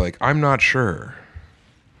 Trotsky's like, I'm not sure.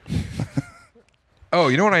 Oh,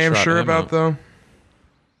 you know what I am Trot sure him about out. though?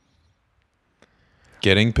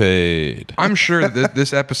 Getting paid. I'm sure that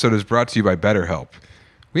this episode is brought to you by BetterHelp.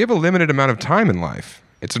 We have a limited amount of time in life.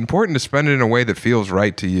 It's important to spend it in a way that feels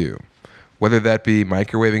right to you. Whether that be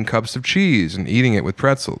microwaving cups of cheese and eating it with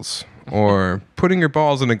pretzels, or putting your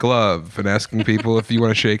balls in a glove and asking people if you want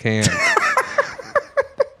to shake hands.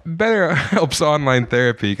 BetterHelp's online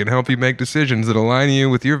therapy can help you make decisions that align you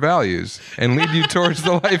with your values and lead you towards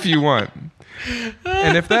the life you want.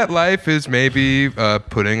 And if that life is maybe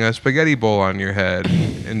putting a spaghetti bowl on your head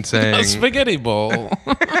and saying... A spaghetti bowl.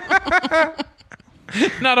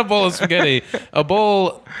 Not a bowl of spaghetti. A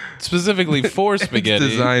bowl specifically for spaghetti.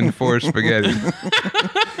 It's designed for spaghetti.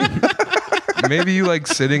 Maybe you like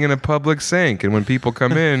sitting in a public sink, and when people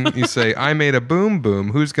come in, you say, I made a boom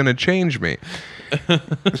boom. Who's going to change me?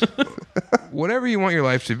 Whatever you want your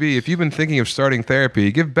life to be, if you've been thinking of starting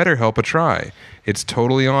therapy, give BetterHelp a try. It's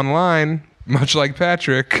totally online, much like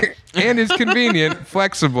Patrick, and is convenient,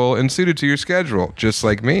 flexible, and suited to your schedule, just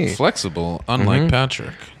like me. Flexible, unlike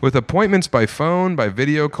Patrick. With appointments by phone, by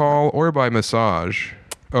video call, or by message.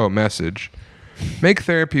 Make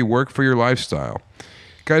therapy work for your lifestyle.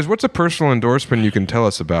 Guys, what's a personal endorsement you can tell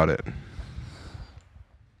us about it?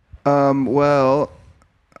 Well,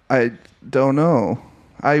 I don't know.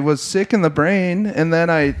 I was sick in the brain, and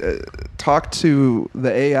then I talked to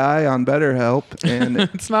the AI on BetterHelp, and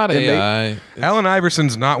It's not AI. Alan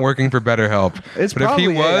Iverson's not working for BetterHelp. It's but if he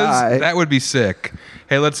probably was, AI. that would be sick.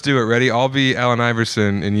 Hey, let's do it. Ready? I'll be Alan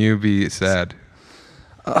Iverson, and you be sad.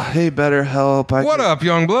 Hey, BetterHelp. What up,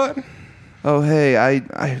 young blood? Oh, hey, I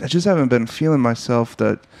just haven't been feeling myself.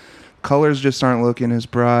 The colors just aren't looking as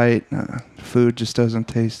bright. Food just doesn't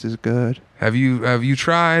taste as good. Have you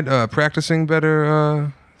tried practicing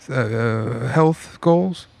better health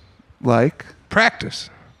goals? Like? Practice.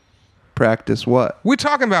 Practice what? We're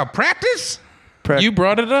talking about practice? You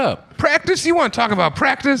brought it up. Practice? You want to talk about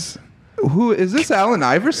practice? Who is this? Alan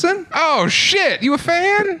Iverson? Oh, shit. You a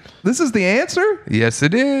fan? This is the answer? Yes,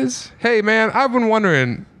 it is. Hey, man, I've been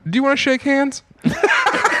wondering, do you want to shake hands?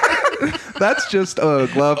 That's just a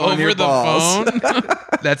glove on Over your the balls. phone.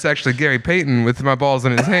 That's actually Gary Payton with my balls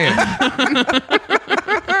in his hand.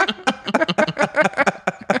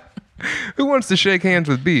 Who wants to shake hands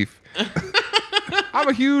with beef? I'm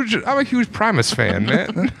a huge Primus fan,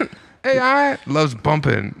 man. AI loves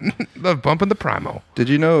bumping the Primo. Did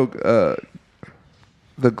you know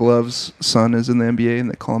the glove's son is in the NBA and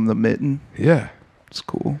they call him the mitten? Yeah. It's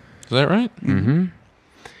cool. Is that right?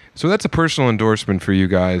 So that's a personal endorsement for you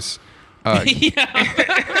guys.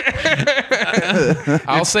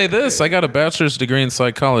 I'll say this. I got a bachelor's degree in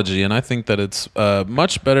psychology, and I think that it's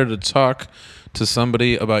much better to talk to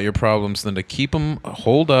somebody about your problems than to keep them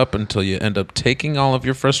holed up until you end up taking all of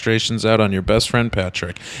your frustrations out on your best friend,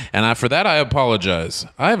 Patrick. And for that, I apologize.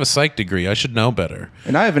 I have a psych degree. I should know better.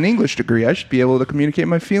 And I have an English degree. I should be able to communicate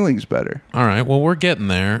my feelings better. All right. Well, we're getting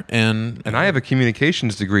there, and And I have a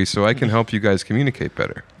communications degree, so I can help you guys communicate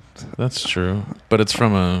better. that's true. But it's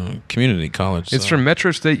from a community college. It's so- from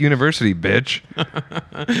Metro State University, bitch.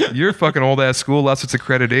 Your fucking old ass school lost its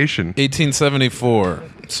accreditation. 1874.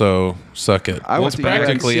 So suck it. I Well, went it's to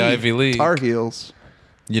practically UNC, Ivy League. Tar Heels,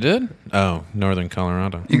 You did? Oh, Northern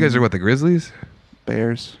Colorado. You guys are what, the Grizzlies?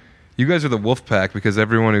 Bears. You guys are the Wolf Pack because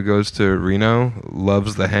everyone who goes to Reno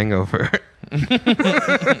loves The Hangover. And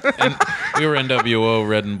we were NWO,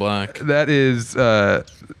 red and black. That is,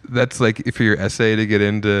 that's like if for your essay to get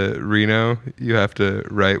into Reno, you have to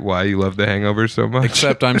write why you love The Hangover so much.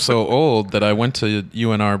 Except I'm so old that I went to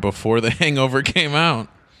UNR before The Hangover came out.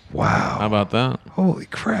 Wow. How about that? Holy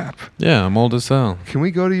crap. Yeah, I'm old as hell. Can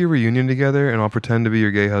we go to your reunion together and I'll pretend to be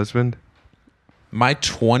your gay husband? My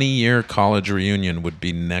 20-year college reunion would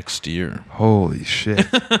be next year. Holy shit.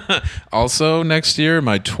 Also, next year,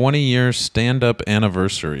 my 20-year stand-up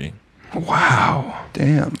anniversary. Wow.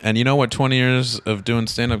 Damn. And you know what 20 years of doing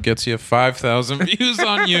stand-up gets you? 5,000 views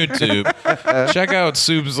on YouTube. Check out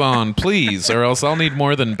Soup's On, please, or else I'll need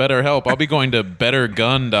more than BetterHelp. I'll be going to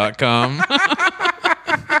bettergun.com.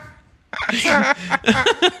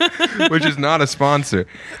 Which is not a sponsor.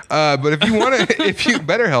 But if you want to,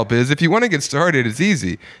 BetterHelp is, if you want to get started, it's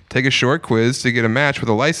easy. Take a short quiz to get a match with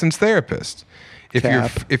a licensed therapist.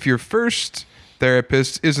 If your first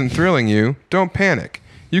therapist isn't thrilling you, don't panic.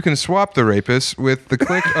 You can swap the rapist with the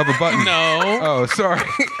click of a button. No. Oh, sorry.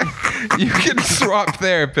 You can swap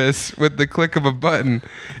therapists with the click of a button.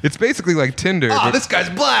 It's basically like Tinder. Oh, this guy's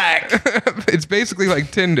black. It's basically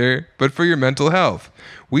like Tinder, but for your mental health.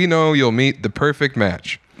 We know you'll meet the perfect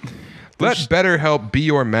match. Let BetterHelp be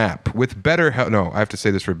your map with BetterHelp. No, I have to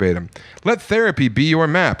say this verbatim. Let therapy be your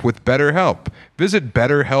map with BetterHelp. Visit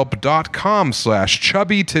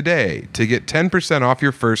BetterHelp.com/chubby today to get 10% off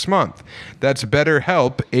your first month. That's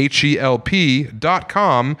BetterHelp,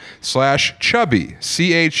 HELP.com/chubby,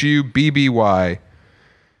 CHUBBY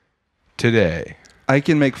today. I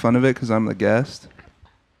can make fun of it because I'm the guest.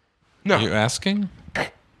 No, Are you asking?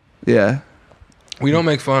 Yeah. we don't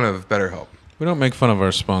make fun of BetterHelp. We don't make fun of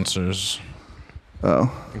our sponsors.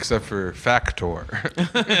 Oh. Except for Factor.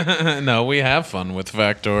 No, we have fun with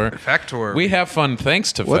Factor. Factor. We have fun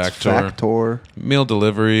thanks to What's Factor? Meal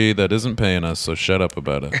delivery that isn't paying us, so shut up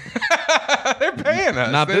about it. They're paying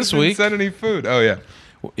us. Not They this didn't week. Send any food. Oh yeah.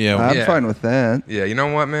 Yeah, I'm Yeah. fine with that. Yeah. You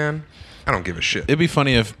know what, man? I don't give a shit. it'd be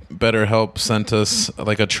funny if BetterHelp sent us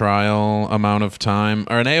like a trial amount of time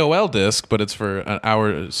or an AOL disc, but it's for an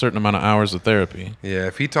hour, a certain amount of hours of therapy. Yeah.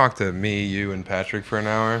 If he talked to me, you, and Patrick for an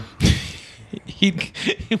hour.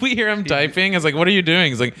 We hear him typing. It's like, what are you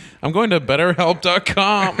doing? He's like, I'm going to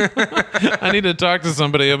betterhelp.com. I need to talk to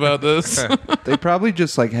somebody about this. They probably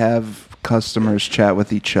just like have customers chat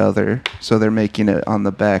with each other, so they're making it on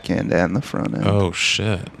the back end and the front end. Oh,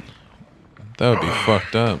 shit. That would be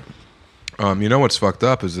fucked up. You know what's fucked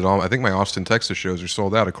up is that I think my Austin, Texas shows are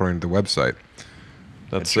sold out according to the website.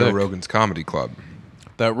 That's Joe sick. Rogan's Comedy Club.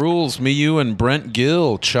 That rules. Me, you, and Brent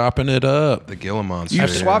Gill chopping it up. The Gila Monster. You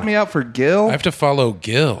swapped me out for Gil? I have to follow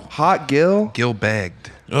Gill. Hot Gil? Gil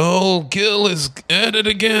bagged. Oh, Gill is at it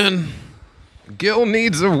again. Gil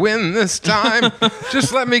needs a win this time.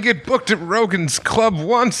 Just let me get booked at Rogan's Club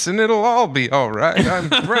once and it'll all be all right. I'm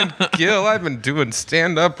Brent Gill. I've been doing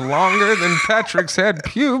stand-up longer than Patrick's had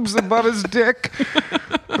pubes above his dick.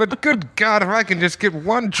 But good God, if I can just get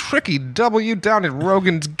one tricky W down at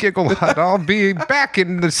Rogan's Giggle Hut, I'll be back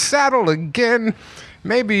in the saddle again.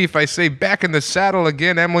 Maybe if I say back in the saddle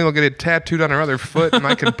again, Emily will get it tattooed on her other foot, and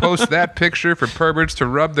I can post that picture for perverts to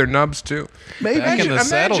rub their nubs to. Maybe. Back in the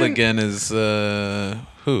saddle imagine- again is,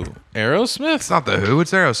 who? Aerosmith? It's not The Who,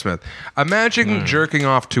 it's Aerosmith. Imagine jerking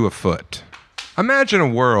off to a foot. Imagine a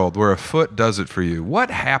world where a foot does it for you. What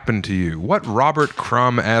happened to you? What Robert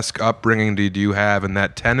Crumb-esque upbringing did you have in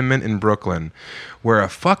that tenement in Brooklyn where a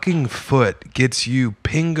fucking foot gets you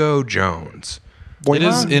Pingo Jones? It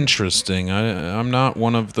is interesting. I'm not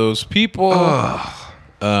one of those people,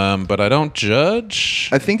 but I don't judge.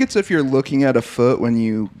 I think it's if you're looking at a foot when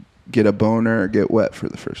you get a boner or get wet for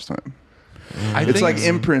the first time. It's like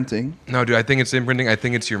imprinting. No, dude, I think it's imprinting. I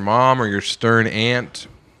think it's your mom or your stern aunt.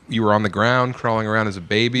 You were on the ground crawling around as a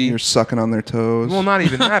baby. You're sucking on their toes. Well, not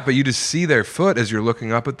even that, but you just see their foot as you're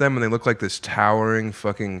looking up at them, and they look like this towering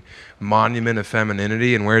fucking monument of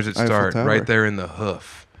femininity. And where does it Eiffel start? Tower. Right there in the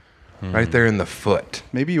hoof. Right there in the foot.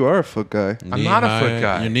 Maybe you are a foot guy. I'm not a foot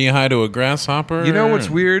guy. You're knee high to a grasshopper. You know what's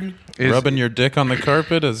weird? Is Rubbing your dick on the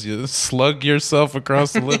carpet as you slug yourself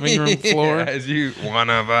across the living room floor. Yeah, as you, one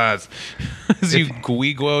of us. As you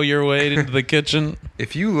guiguo your way into the kitchen.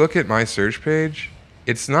 If you look at my search page,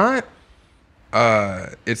 it's not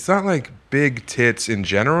like big tits in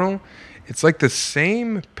general. It's like the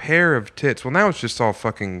same pair of tits. Well, now it's just all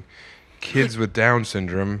fucking kids with Down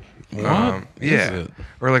syndrome. What is Yeah. it?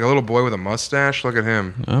 Or like a little boy with a mustache. Look at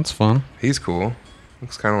him. That's fun. He's cool.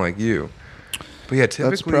 Looks kind of like you. But yeah, typically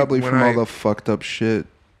That's probably when from I, all the fucked up shit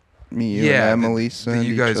me, you, yeah, and Emily that send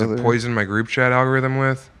you each guys other. have poisoned my group chat algorithm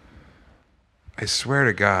with. I swear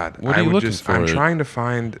to God, What are I you would looking just. for? I'm trying to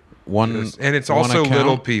find One, and it's one also account?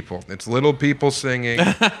 little people. It's little people singing.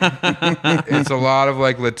 It's a lot of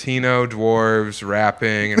like Latino dwarves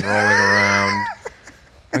rapping and rolling around.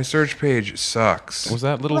 My search page sucks. Was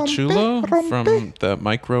that little Chulo from the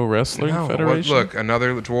Micro Wrestling No, Federation? look,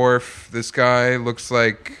 another dwarf. This guy looks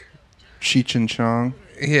like Cheech and Chong.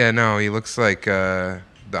 Yeah, no, he looks like the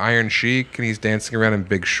Iron Sheik, and he's dancing around in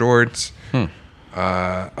big shorts.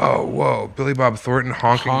 Oh, whoa. Billy Bob Thornton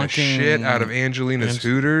honking the shit out of Angelina's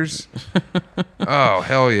Hooters. Oh,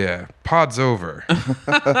 hell yeah. Pod's over.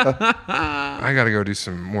 I got to go do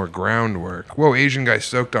some more groundwork. Whoa, Asian guy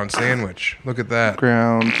soaked on sandwich. Look at that.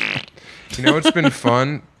 Ground. You know, it's been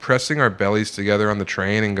fun pressing our bellies together on the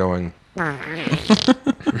train and going,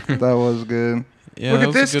 That was good. Yeah, look that at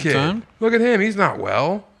was a this good kid. time. Look at him. He's not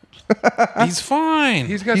well. He's fine.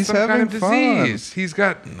 He's got He's some kind of having fun. disease. He's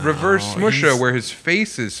got reverse smusha he's- where his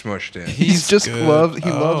face is smushed in. He's just good. loves. He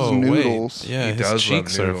loves Oh, wait. noodles. Yeah, He his does love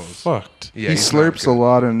cheeks are noodles. fucked. Yeah, He he's not slurps a good.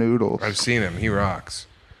 lot of noodles. I've seen him. He rocks.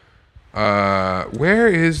 Where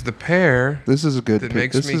is the pair? This is a good. That pic.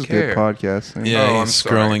 makes This me is care. good podcasting. Yeah, Oh, I'm he's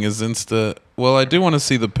sorry. scrolling his Insta. Well, I do want to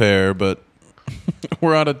see the pair, but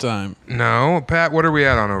we're out of time. No, Pat. What are we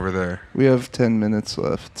at on over there? We have 10 minutes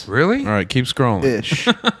left. Really? All right, keep scrolling. Ish.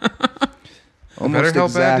 Almost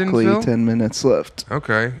help ad didn't exactly fill? 10 minutes left.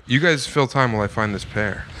 Okay. You guys fill time while I find this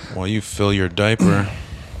pair. While you fill your diaper.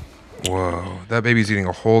 Whoa, that baby's eating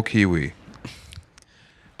a whole kiwi.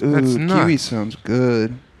 Dude, That's kiwi nuts. sounds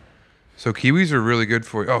good. So kiwis are really good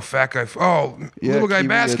for you. Oh, fat guy. Oh, Yeah, little guy kiwi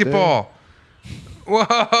basketball.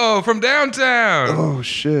 Whoa, from downtown. Oh He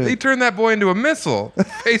shit. turned that boy into a missile.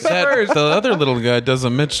 Face That, first. the other little guy does a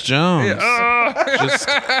Mitch Jones. Just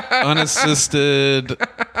unassisted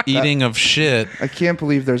eating of shit. I can't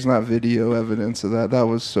believe there's not video evidence of that. That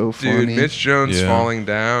was so Dude, funny. Mitch Jones Yeah. falling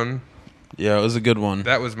down. Yeah, it was a good one.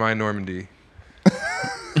 That was my Normandy.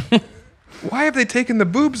 Why have they taken the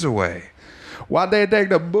boobs away? Why'd they take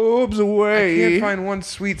the boobs I away? can't find one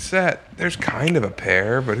sweet set. There's kind of a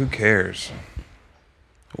pair, but who cares?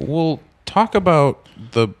 We'll talk about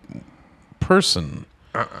the person,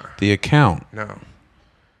 the account. No.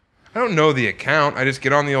 I don't know the account. I just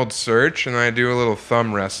get on the old search and I do a little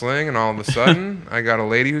thumb wrestling, and all of a sudden, I got a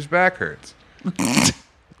lady whose back hurts.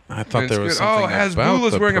 I thought And there it's was good. Oh, something about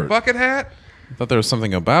Hasbulla's the wearing a per- bucket hat? I thought there was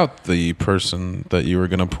something about the person that you were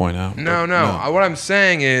going to point out. No, but no. What I'm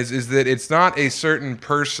saying is that it's not a certain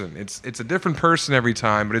person. It's a different person every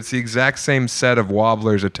time, but it's the exact same set of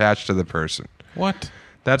wobblers attached to the person. What?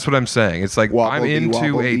 That's what I'm saying. It's like I'm Wobbledy, into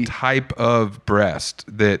a wobbledy. type of breast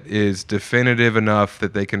that is definitive enough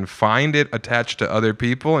that they can find it attached to other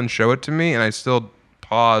people and show it to me, and I still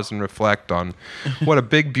pause and reflect on what a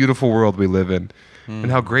big, beautiful world we live in and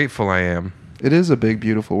how grateful I am. It is a big,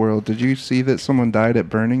 beautiful world. Did you see that someone died at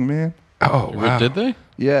Burning Man? Oh, wow. Did they?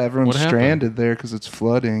 Yeah, everyone's What happened? stranded there because it's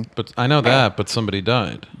flooding. But I know that, but somebody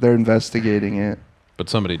died. They're investigating it. But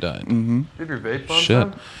somebody died. Did your vape on, Shit.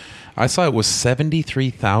 son? I saw it was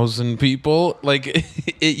 73,000 people. Like,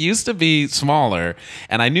 it used to be smaller,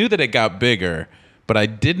 and I knew that it got bigger, but I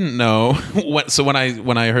didn't know. So when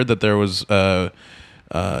I heard that there was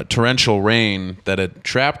torrential rain that had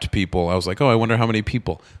trapped people, I was like, oh, I wonder how many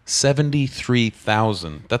people.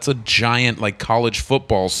 73,000. That's a giant, like, college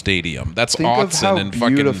football stadium. That's Think of how Autzen in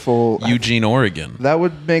fucking beautiful- Eugene, Oregon. That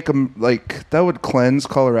would make them that would cleanse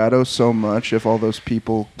Colorado so much if all those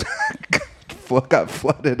people got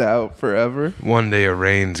flooded out forever. One day a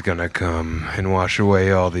rain's gonna come and wash away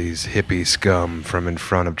all these hippie scum from in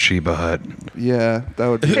front of Chiba Hut. Yeah, that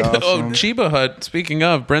would be awesome. Oh, Chiba Hut. Speaking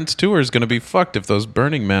of, Brent's tour is going to be fucked if those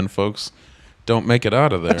Burning Man folks don't make it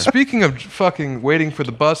out of there. Speaking of fucking waiting for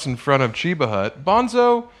the bus in front of Chiba Hut,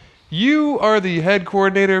 Bonzo, you are the head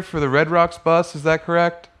coordinator for the Red Rocks bus, is that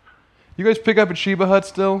correct? You guys pick up at Chiba Hut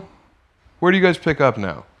still? Where do you guys pick up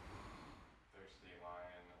now?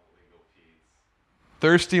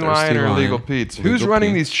 Thirsty Lion or Lion, Illegal Pete's. Who's Legal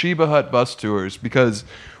running Pete's. these Chiba Hut bus tours? Because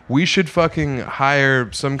we should fucking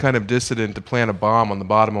hire some kind of dissident to plant a bomb on the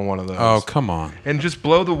bottom of one of those. Oh, come on. And just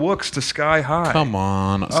blow the wooks to sky high. Come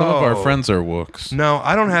on. Some of our Oh. friends are wooks. No,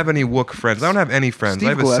 I don't have any wook friends. I don't have any friends. I Steve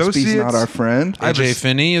have Gillespie's associates. not our friend. I have AJ a-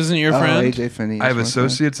 Finney isn't your Oh, friend? AJ Finney. is I have my friend.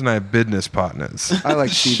 associates and I have business partners. I like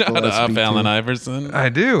Steve Shut Gillespie up, too. Allen Iverson. I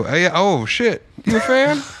do. Oh, shit. You a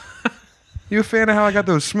fan? You a fan of how I got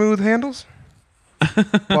those smooth handles?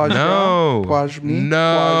 No.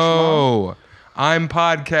 No. I'm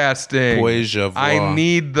podcasting. Poisja voir. I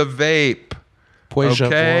need the vape. Poisja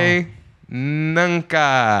Okay?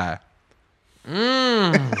 Nunca.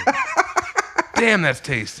 Damn, that's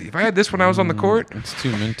tasty. If I had this when I was on the court, It's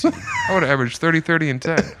too minty. I would have averaged 30, 30, and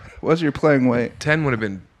 10. What's your playing weight? 10 would have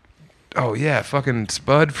been... Oh, yeah. Fucking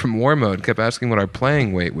Spud from War Mode kept asking what our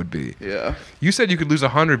playing weight would be. Yeah. You said you could lose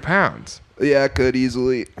 100 pounds. Yeah, I could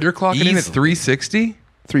easily. You're clocking in at Easily. 360?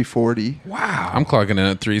 340. Wow. I'm clocking in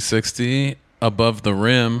at 360 above the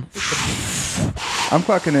rim. I'm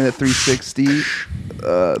clocking in at 360.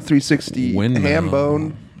 360 Windmill. ham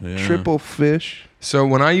bone. Yeah. triple fish. So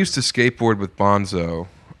when I used to skateboard with Bonzo,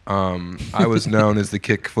 I was known as the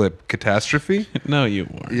kickflip catastrophe. No, you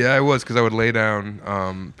weren't. Yeah, I was, because I would lay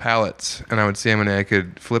down pallets and I would see how many I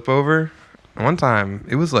could flip over. And one time,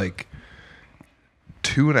 it was like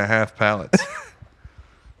 2.5 pallets.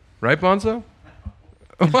 Right, Bonzo?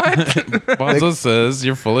 What? Bonzo says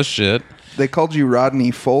you're full of shit. They called you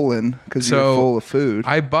Rodney Folan because So, you're full of food.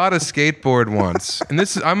 I bought a skateboard once, and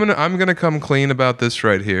this is I'm gonna come clean about this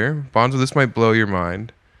right here, Bonzo. This might blow your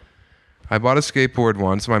mind. I bought a skateboard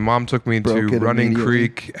once. My mom took me Broke to it Running immediately.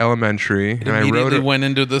 Creek Elementary, and I Immediately rode. went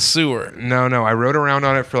into the sewer. No, I rode around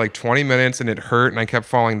on it for like 20 minutes, and it hurt, and I kept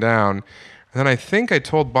falling down. And then I think I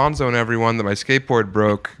told Bonzo and everyone that my skateboard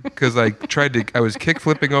broke because I was kick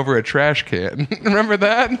flipping over a trash can. Remember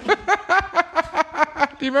that?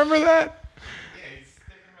 Do you remember that?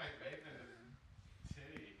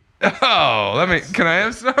 Oh, can I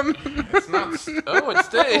have some? It's not. Oh, it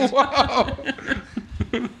stays. Whoa.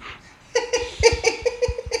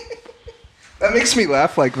 That makes me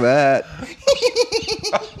laugh like that.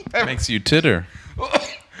 Makes you titter.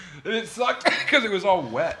 And it sucked because it was all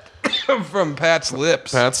wet from Pat's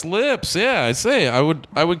lips. Pat's lips. Yeah, I say I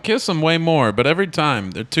would kiss them way more, but every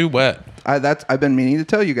time they're too wet. I've been meaning to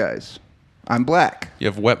tell you guys. I'm black. You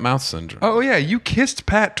have wet mouth syndrome. Oh, yeah, you kissed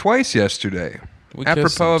Pat twice yesterday. We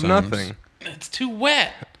kiss Apropos of sometimes. nothing. It's too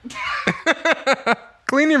wet.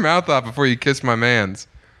 Clean your mouth off before you kiss my mans.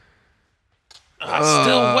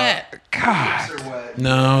 Still wet. God.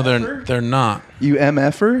 No, they're not. You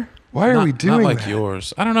MFer? Why are we doing not like that?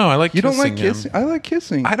 yours? I don't know. I like You don't kissing like him. kissing? I like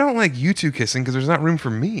kissing. I don't like you two kissing because there's not room for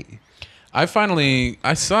me. I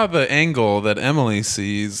saw the angle that Emily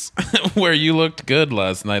sees where you looked good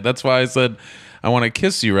last night. That's why I said I want to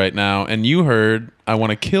kiss you right now, and you heard I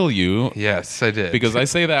want to kill you. Yes, I did. Because I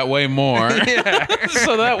say that way more.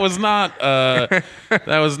 So that was not out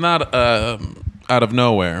of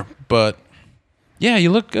nowhere. But yeah,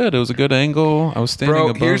 you look good. It was a good angle. I was standing Bro,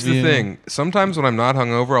 above here's you. the thing. Sometimes when I'm not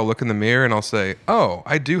hungover, I'll look in the mirror and I'll say, "Oh,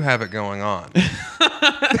 I do have it going on."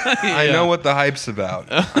 I know what the hype's about.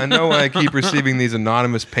 I know why I keep receiving these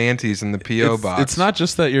anonymous panties in the PO box. It's not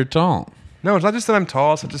just that you're tall. No, it's not just that I'm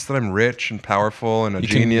tall. It's not just that I'm rich and powerful and a You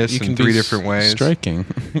genius can in be 3 different ways. Striking.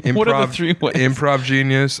 What are the 3 ways? Improv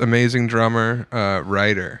genius, amazing drummer,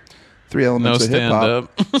 writer. 3 No elements of hip stand hop.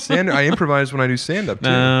 up. I improvise when I do stand-up, too.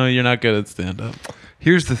 No, you're not good at stand up.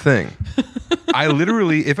 Here's the thing. I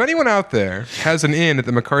literally, if anyone out there has an in at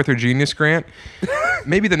the MacArthur Genius Grant,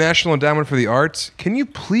 maybe the National Endowment for the Arts, can you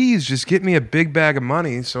please just get me a big bag of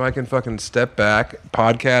money so I can fucking step back,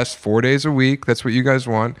 podcast 4 days a week, that's what you guys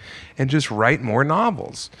want, and just write more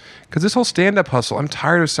novels? Because this whole stand-up hustle, I'm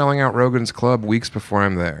tired of selling out Rogan's Club weeks before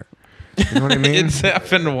I'm there. You know what I mean? It's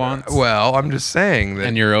happened once. Well, I'm just saying that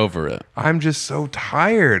And you're over it. I'm just so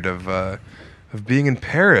tired of being in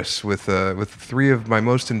Paris with 3 of my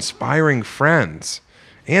most inspiring friends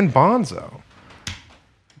and Bonzo.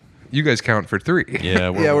 You guys count for 3. Yeah,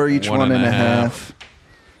 We're each one and a half.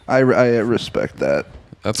 I respect that.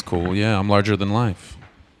 That's cool. Yeah, I'm larger than life.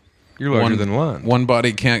 You're larger than one. One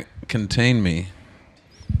body can't contain me.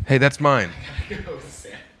 Hey, that's mine. You're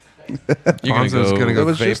Bonzo's gonna It go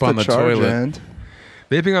was vape just on the the charge toilet. end.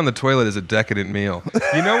 Vaping on the toilet is a decadent meal.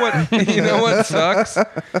 You know what? You know what sucks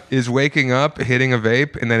is waking up, hitting a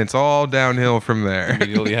vape, and then it's all downhill from there.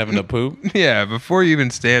 Immediately having to poop. Yeah, before you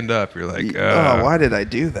even stand up, you're like, Why did I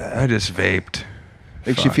do I that? just vaped.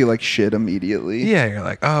 Makes you feel like shit immediately. Yeah, you're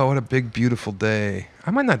like, oh, what a big, beautiful day.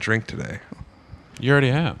 I might not drink today. You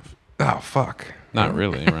already have. Oh, fuck. Not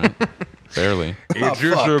really, right? Barely. It's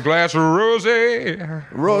just a glass of rosé.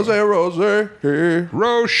 Rose.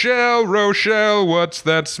 Rochelle, what's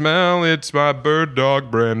that smell? It's my bird dog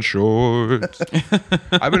brand shorts.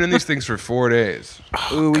 I've been in these things for 4 days.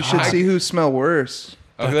 Ooh, we should see who smell worse.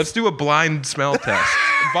 Okay, let's do a blind smell test.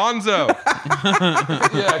 Bonzo.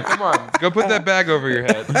 Yeah, come on. Go put that bag over your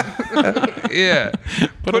head. Yeah.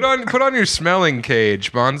 Put on your smelling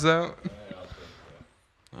cage, Bonzo.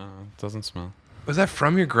 Doesn't smell. Was that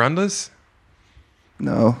from your Grundles?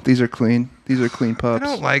 No, these are clean. These are clean I pups.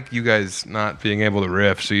 don't like you guys not being able to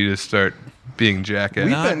riff, so you just start being jackass.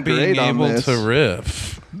 We've Not been being great on able this. to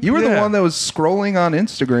riff. You were the Yeah. one that was scrolling on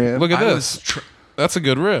Instagram. Look at I this. That's a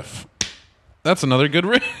good riff. That's another good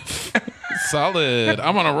riff. Solid.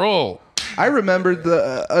 I'm on a roll. I remembered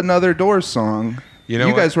the Another Doors song. You know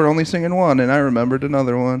you what? guys were only singing one, and I remembered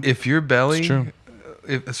another one. If your belly, It's true.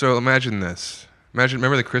 So imagine this.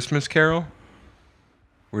 Remember the Christmas Carol,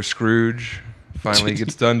 where Scrooge finally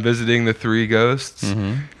gets done visiting the 3 ghosts,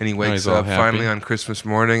 and he wakes he's all up happy. finally on Christmas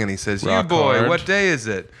morning, and he says, Rock "You boy, hard. what day is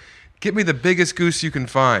it? Get me the biggest goose you can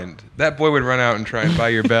find. That boy would run out and try and buy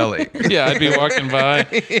your belly. Yeah, I'd be walking by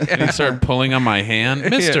and he'd start pulling on my hand.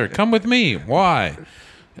 Mister, come with me. Why?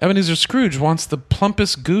 Ebenezer Scrooge wants the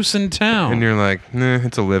plumpest goose in town. And you're like, nah,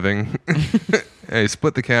 it's a living. Hey,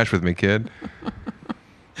 split the cash with me, kid.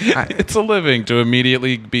 It's a living to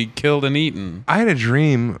immediately be killed and eaten. I had a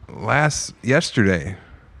dream yesterday.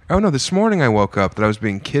 Oh no, this morning I woke up that I was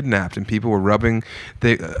being kidnapped and people were rubbing.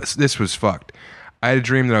 This was fucked. I had a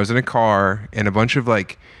dream that I was in a car and a bunch of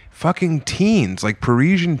like fucking teens, like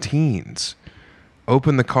Parisian teens,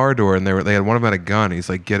 opened the car door and they had one of them had a gun. He's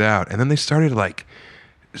like, "Get out!" And then they started like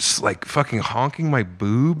fucking honking my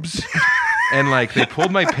boobs, and like they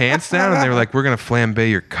pulled my pants down and they were like, "We're gonna flambe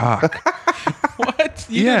your cock." What?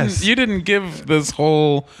 Yes. You didn't give this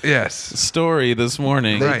whole Yes. story this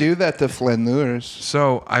morning. They Right. do that to flaneurs.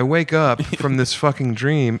 So I wake up from this fucking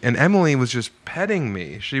dream, and Emily was just petting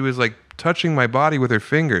me. She was like touching my body with her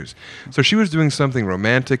fingers. So she was doing something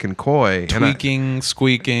romantic and coy. Tweaking,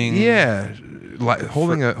 squeaking. Yeah,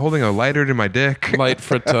 holding a lighter to my dick. Light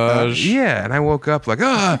frottage. Yeah, and I woke up like,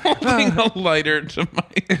 Holding a lighter to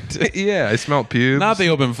my dick. yeah, I smelled pubes. Not the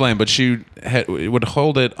open flame, but she would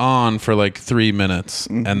hold it on for like 3 minutes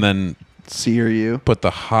and then Sear you. put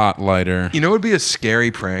the hot lighter. You know, it would be a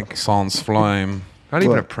scary prank. Sans flame. Not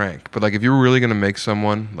even a What? prank, but like if you were really gonna make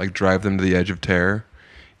someone like drive them to the edge of terror,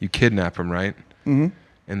 you kidnap them, right? Mm-hmm.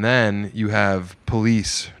 And then you have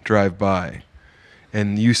police drive by,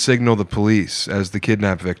 and you signal the police as the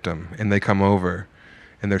kidnap victim, and they come over,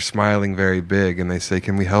 and they're smiling very big, and they say,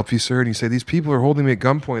 "Can we help you, sir?" And you say, "These people are holding me at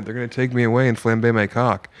gunpoint. They're gonna take me away and flambe my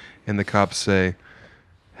cock." And the cops say,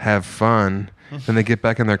 "Have fun." Then they get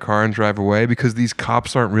back in their car and drive away because these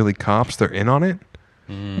cops aren't really cops; they're in on it.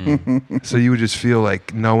 So you would just feel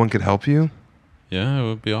like no one could help you. Yeah, it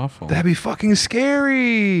would be awful. That'd be fucking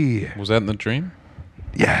scary. Was that in the dream?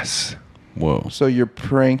 Yes. Whoa. So you're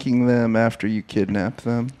pranking them after you kidnap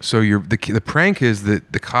them. So the prank is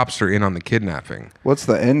that the cops are in on the kidnapping. What's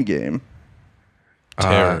the end game?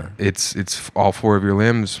 Terror. It's all 4 of your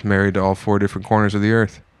limbs married to all 4 different corners of the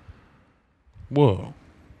earth. Whoa.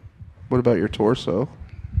 What about your torso?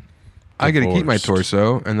 I get to keep my Divorced.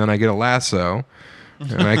 torso, and then I get a lasso,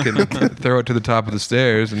 and I can throw it to the top of the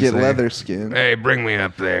stairs and Get say, leather skin. "Hey, bring me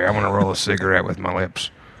up there. I want to roll a cigarette with my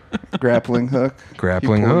lips." Grappling hook.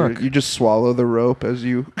 Grappling You pull hook. You just swallow the rope as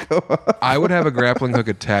you go up. I would have a grappling hook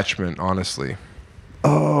attachment, honestly.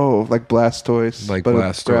 Oh, like Blastoise. Like but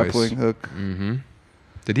Blastoise. a grappling hook.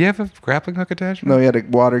 Did he have a grappling hook attachment? No, he had a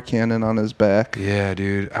water cannon on his back. Yeah,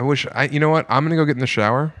 dude. You know what? I'm going to go get in the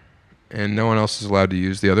shower, and no one else is allowed to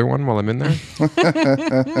use the other one while I'm in there.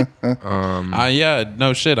 Yeah,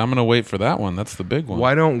 no shit. I'm going to wait for that one. That's the big one.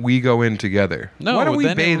 Why don't we go in together? No, Why don't we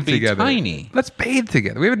then it bathe would be together? tiny. Let's bathe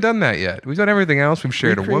together. We haven't done that yet. We've done everything else. We've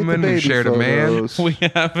shared a Recreate the woman. We've baby shared a man. photos. We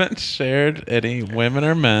haven't shared any women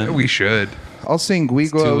or men. We should. I'll sing too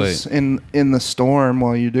Guiglos in the storm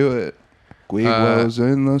while you do it. Guiglos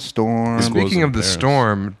in the storm. Speaking in of the Paris.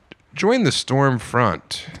 storm, join the storm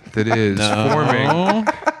front that is forming. No.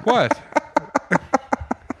 What?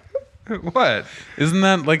 What? Isn't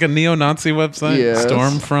that like a neo-Nazi website? Yes.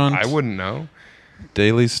 Stormfront? I wouldn't know.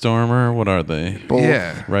 Daily Stormer? What are they? Both.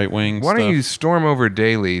 Yeah. Right-wing Why stuff? don't you storm over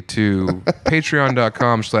daily to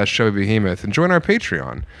patreon.com/chubbybehemoth and join our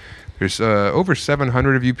Patreon. There's over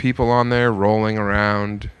 700 of you people on there rolling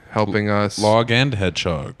around, helping us. Log and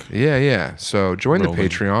Hedgehog. Yeah. So join Rolling. the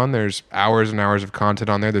Patreon. There's hours and hours of content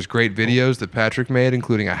on there. There's great videos that Patrick made,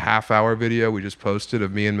 including a half-hour video we just posted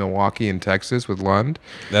of me in Milwaukee in Texas with Lund.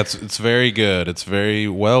 It's very good. It's very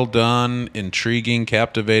well done, intriguing,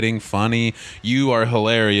 captivating, funny. You are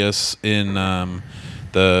hilarious in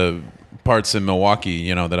the parts in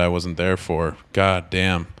Milwaukee, that I wasn't there for. God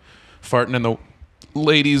damn. Farting in the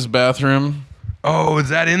ladies' bathroom. Oh, is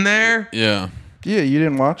that in there? Yeah. Yeah, you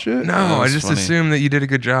didn't watch it? No, I that's just funny. assumed that you did a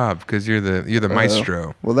good job because you're the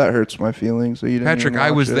maestro. Well, that hurts my feelings. So you didn't Patrick, even I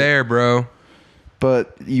watch was it. there, bro.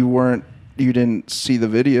 But you didn't see the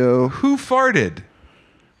video. Who farted?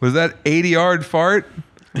 Was that 80-yard fart?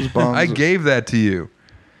 It was Bonzo. I gave that to you.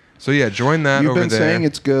 So yeah, join that You've over been there. saying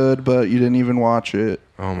it's good, but you didn't even watch it.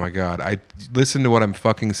 Oh my God. Listen to what I'm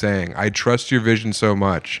fucking saying. I trust your vision so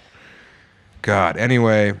much. God.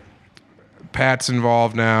 Anyway, Pat's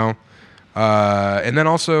involved now. And then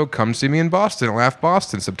also come see me in Boston at Laugh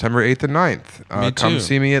Boston, September 8th and 9th. Me Come too.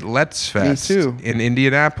 see me at Let's Fest too. in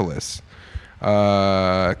Indianapolis.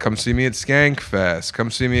 Come see me at Skank Fest.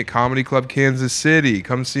 Come see me at Comedy Club Kansas City.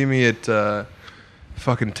 Come see me at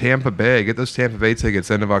fucking Tampa Bay. Get those Tampa Bay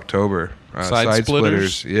tickets end of October. Side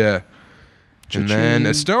Splitters? Yeah. And then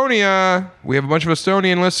Estonia. We have a bunch of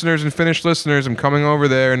Estonian listeners and Finnish listeners. I'm coming over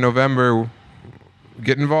there in November.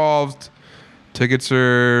 Get involved. Tickets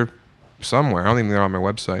are somewhere. I don't even know they're on my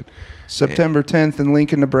website. September 10th in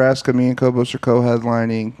Lincoln, Nebraska. Me and Kobos are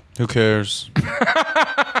co-headlining. Who cares?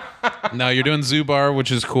 No, you're doing Zubar,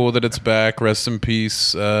 which is cool that it's back. Rest in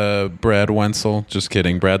peace, Brad Wenzel. Just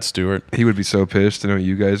kidding, Brad Stewart. He would be so pissed to know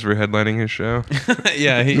you guys were headlining his show.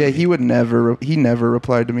 Yeah, He would never. He never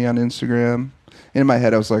replied to me on Instagram. In my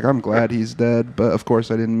head, I was like, I'm glad he's dead, but of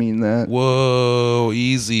course I didn't mean that. Whoa,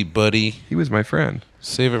 easy, buddy. He was my friend.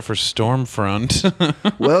 Save it for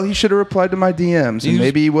Stormfront. Well, he should have replied to my DMs, and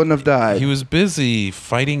maybe he wouldn't have died. He was busy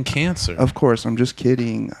fighting cancer. Of course, I'm just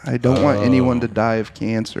kidding. I don't want anyone to die of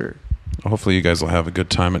cancer. Hopefully you guys will have a good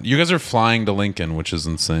time. You guys are flying to Lincoln, which is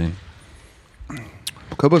insane.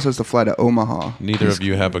 Kobos has to fly to Omaha. Neither of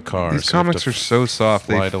you have a car. These so you have comics to are so soft.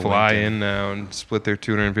 They fly to fly Lincoln. in now and split their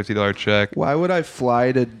 $250 check. Why would I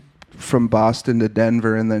fly from Boston to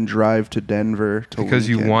Denver and then drive to Denver to Because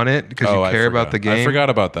Lincoln? you want it? Because you I care forgot. about the game? I forgot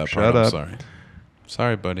about that Shut part. I'm up. sorry.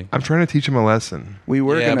 Sorry, buddy. I'm trying to teach him a lesson. We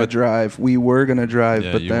were Yeah, going to but- drive. We were going to drive,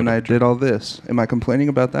 Yeah, but you then would've I did all this. Am I complaining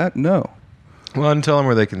about that? No. Well, and tell them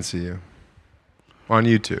where they can see you. On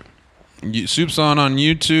YouTube. Soup's on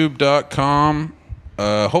YouTube.com.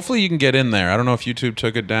 Hopefully you can get in there. I don't know if YouTube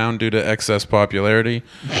took it down due to excess popularity,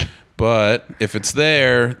 but if it's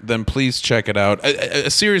there, then please check it out.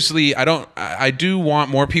 Seriously, I do want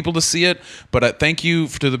more people to see it, but thank you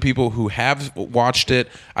to the people who have watched it.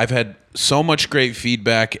 I've had so much great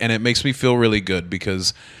feedback, and it makes me feel really good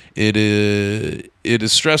because it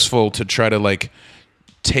is stressful to try to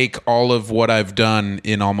take all of what I've done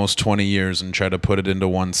in almost 20 years and try to put it into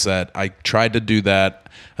one set. I tried to do that.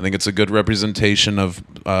 I think it's a good representation of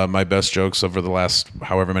my best jokes over the last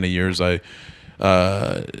however many years I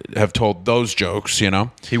have told those jokes,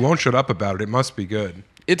 He won't shut up about it. It must be good.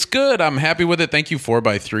 It's good. I'm happy with it. Thank you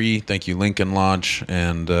 4x3. Thank you Lincoln Launch.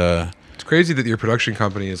 And It's crazy that your production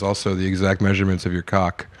company is also the exact measurements of your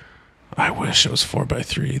cock. I wish it was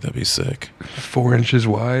 4x3. That'd be sick. 4 inches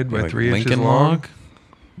wide by 3 inches Lincoln long. log?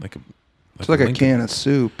 It's like a Lincoln- can of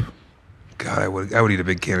soup. God, I would eat a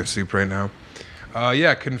big can of soup right now.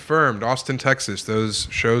 Yeah, confirmed. Austin, Texas. Those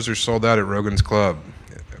shows are sold out at Rogan's Club.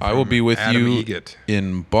 I will be with Adam you Egget.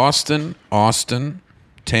 in Boston, Austin,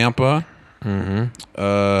 Tampa. You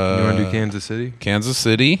want to do Kansas City? Kansas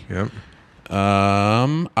City. Yep.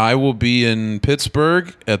 I will be in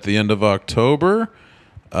Pittsburgh at the end of October.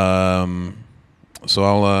 So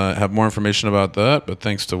I'll have more information about that. But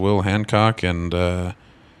thanks to Will Hancock and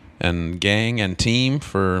gang and team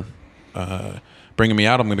for bringing me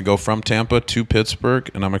out. I'm going to go from Tampa to Pittsburgh,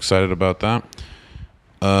 and I'm excited about that.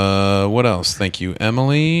 What else? Thank you,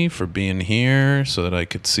 Emily, for being here so that I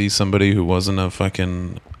could see somebody who wasn't a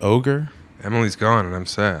fucking ogre. Emily's gone, and I'm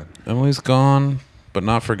sad. Emily's gone, but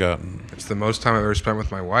not forgotten. It's the most time I've ever spent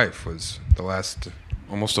with my wife. Was the last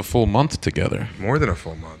Almost a full month together. more than a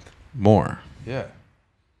full month. More. Yeah.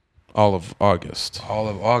 All of August. All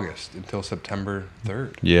of August until September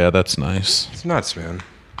 3rd. Yeah, that's nice. It's nuts, man.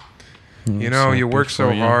 Mm, You know, you happy work so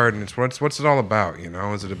for you. hard, and what's it all about?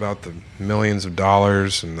 Is it about the millions of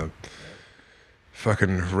dollars and the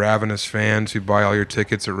fucking ravenous fans who buy all your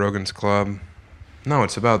tickets at Rogan's Club? No,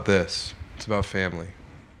 it's about this. It's about family.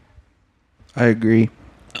 I agree.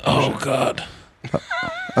 Oh, God.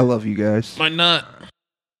 I love you guys. My nut.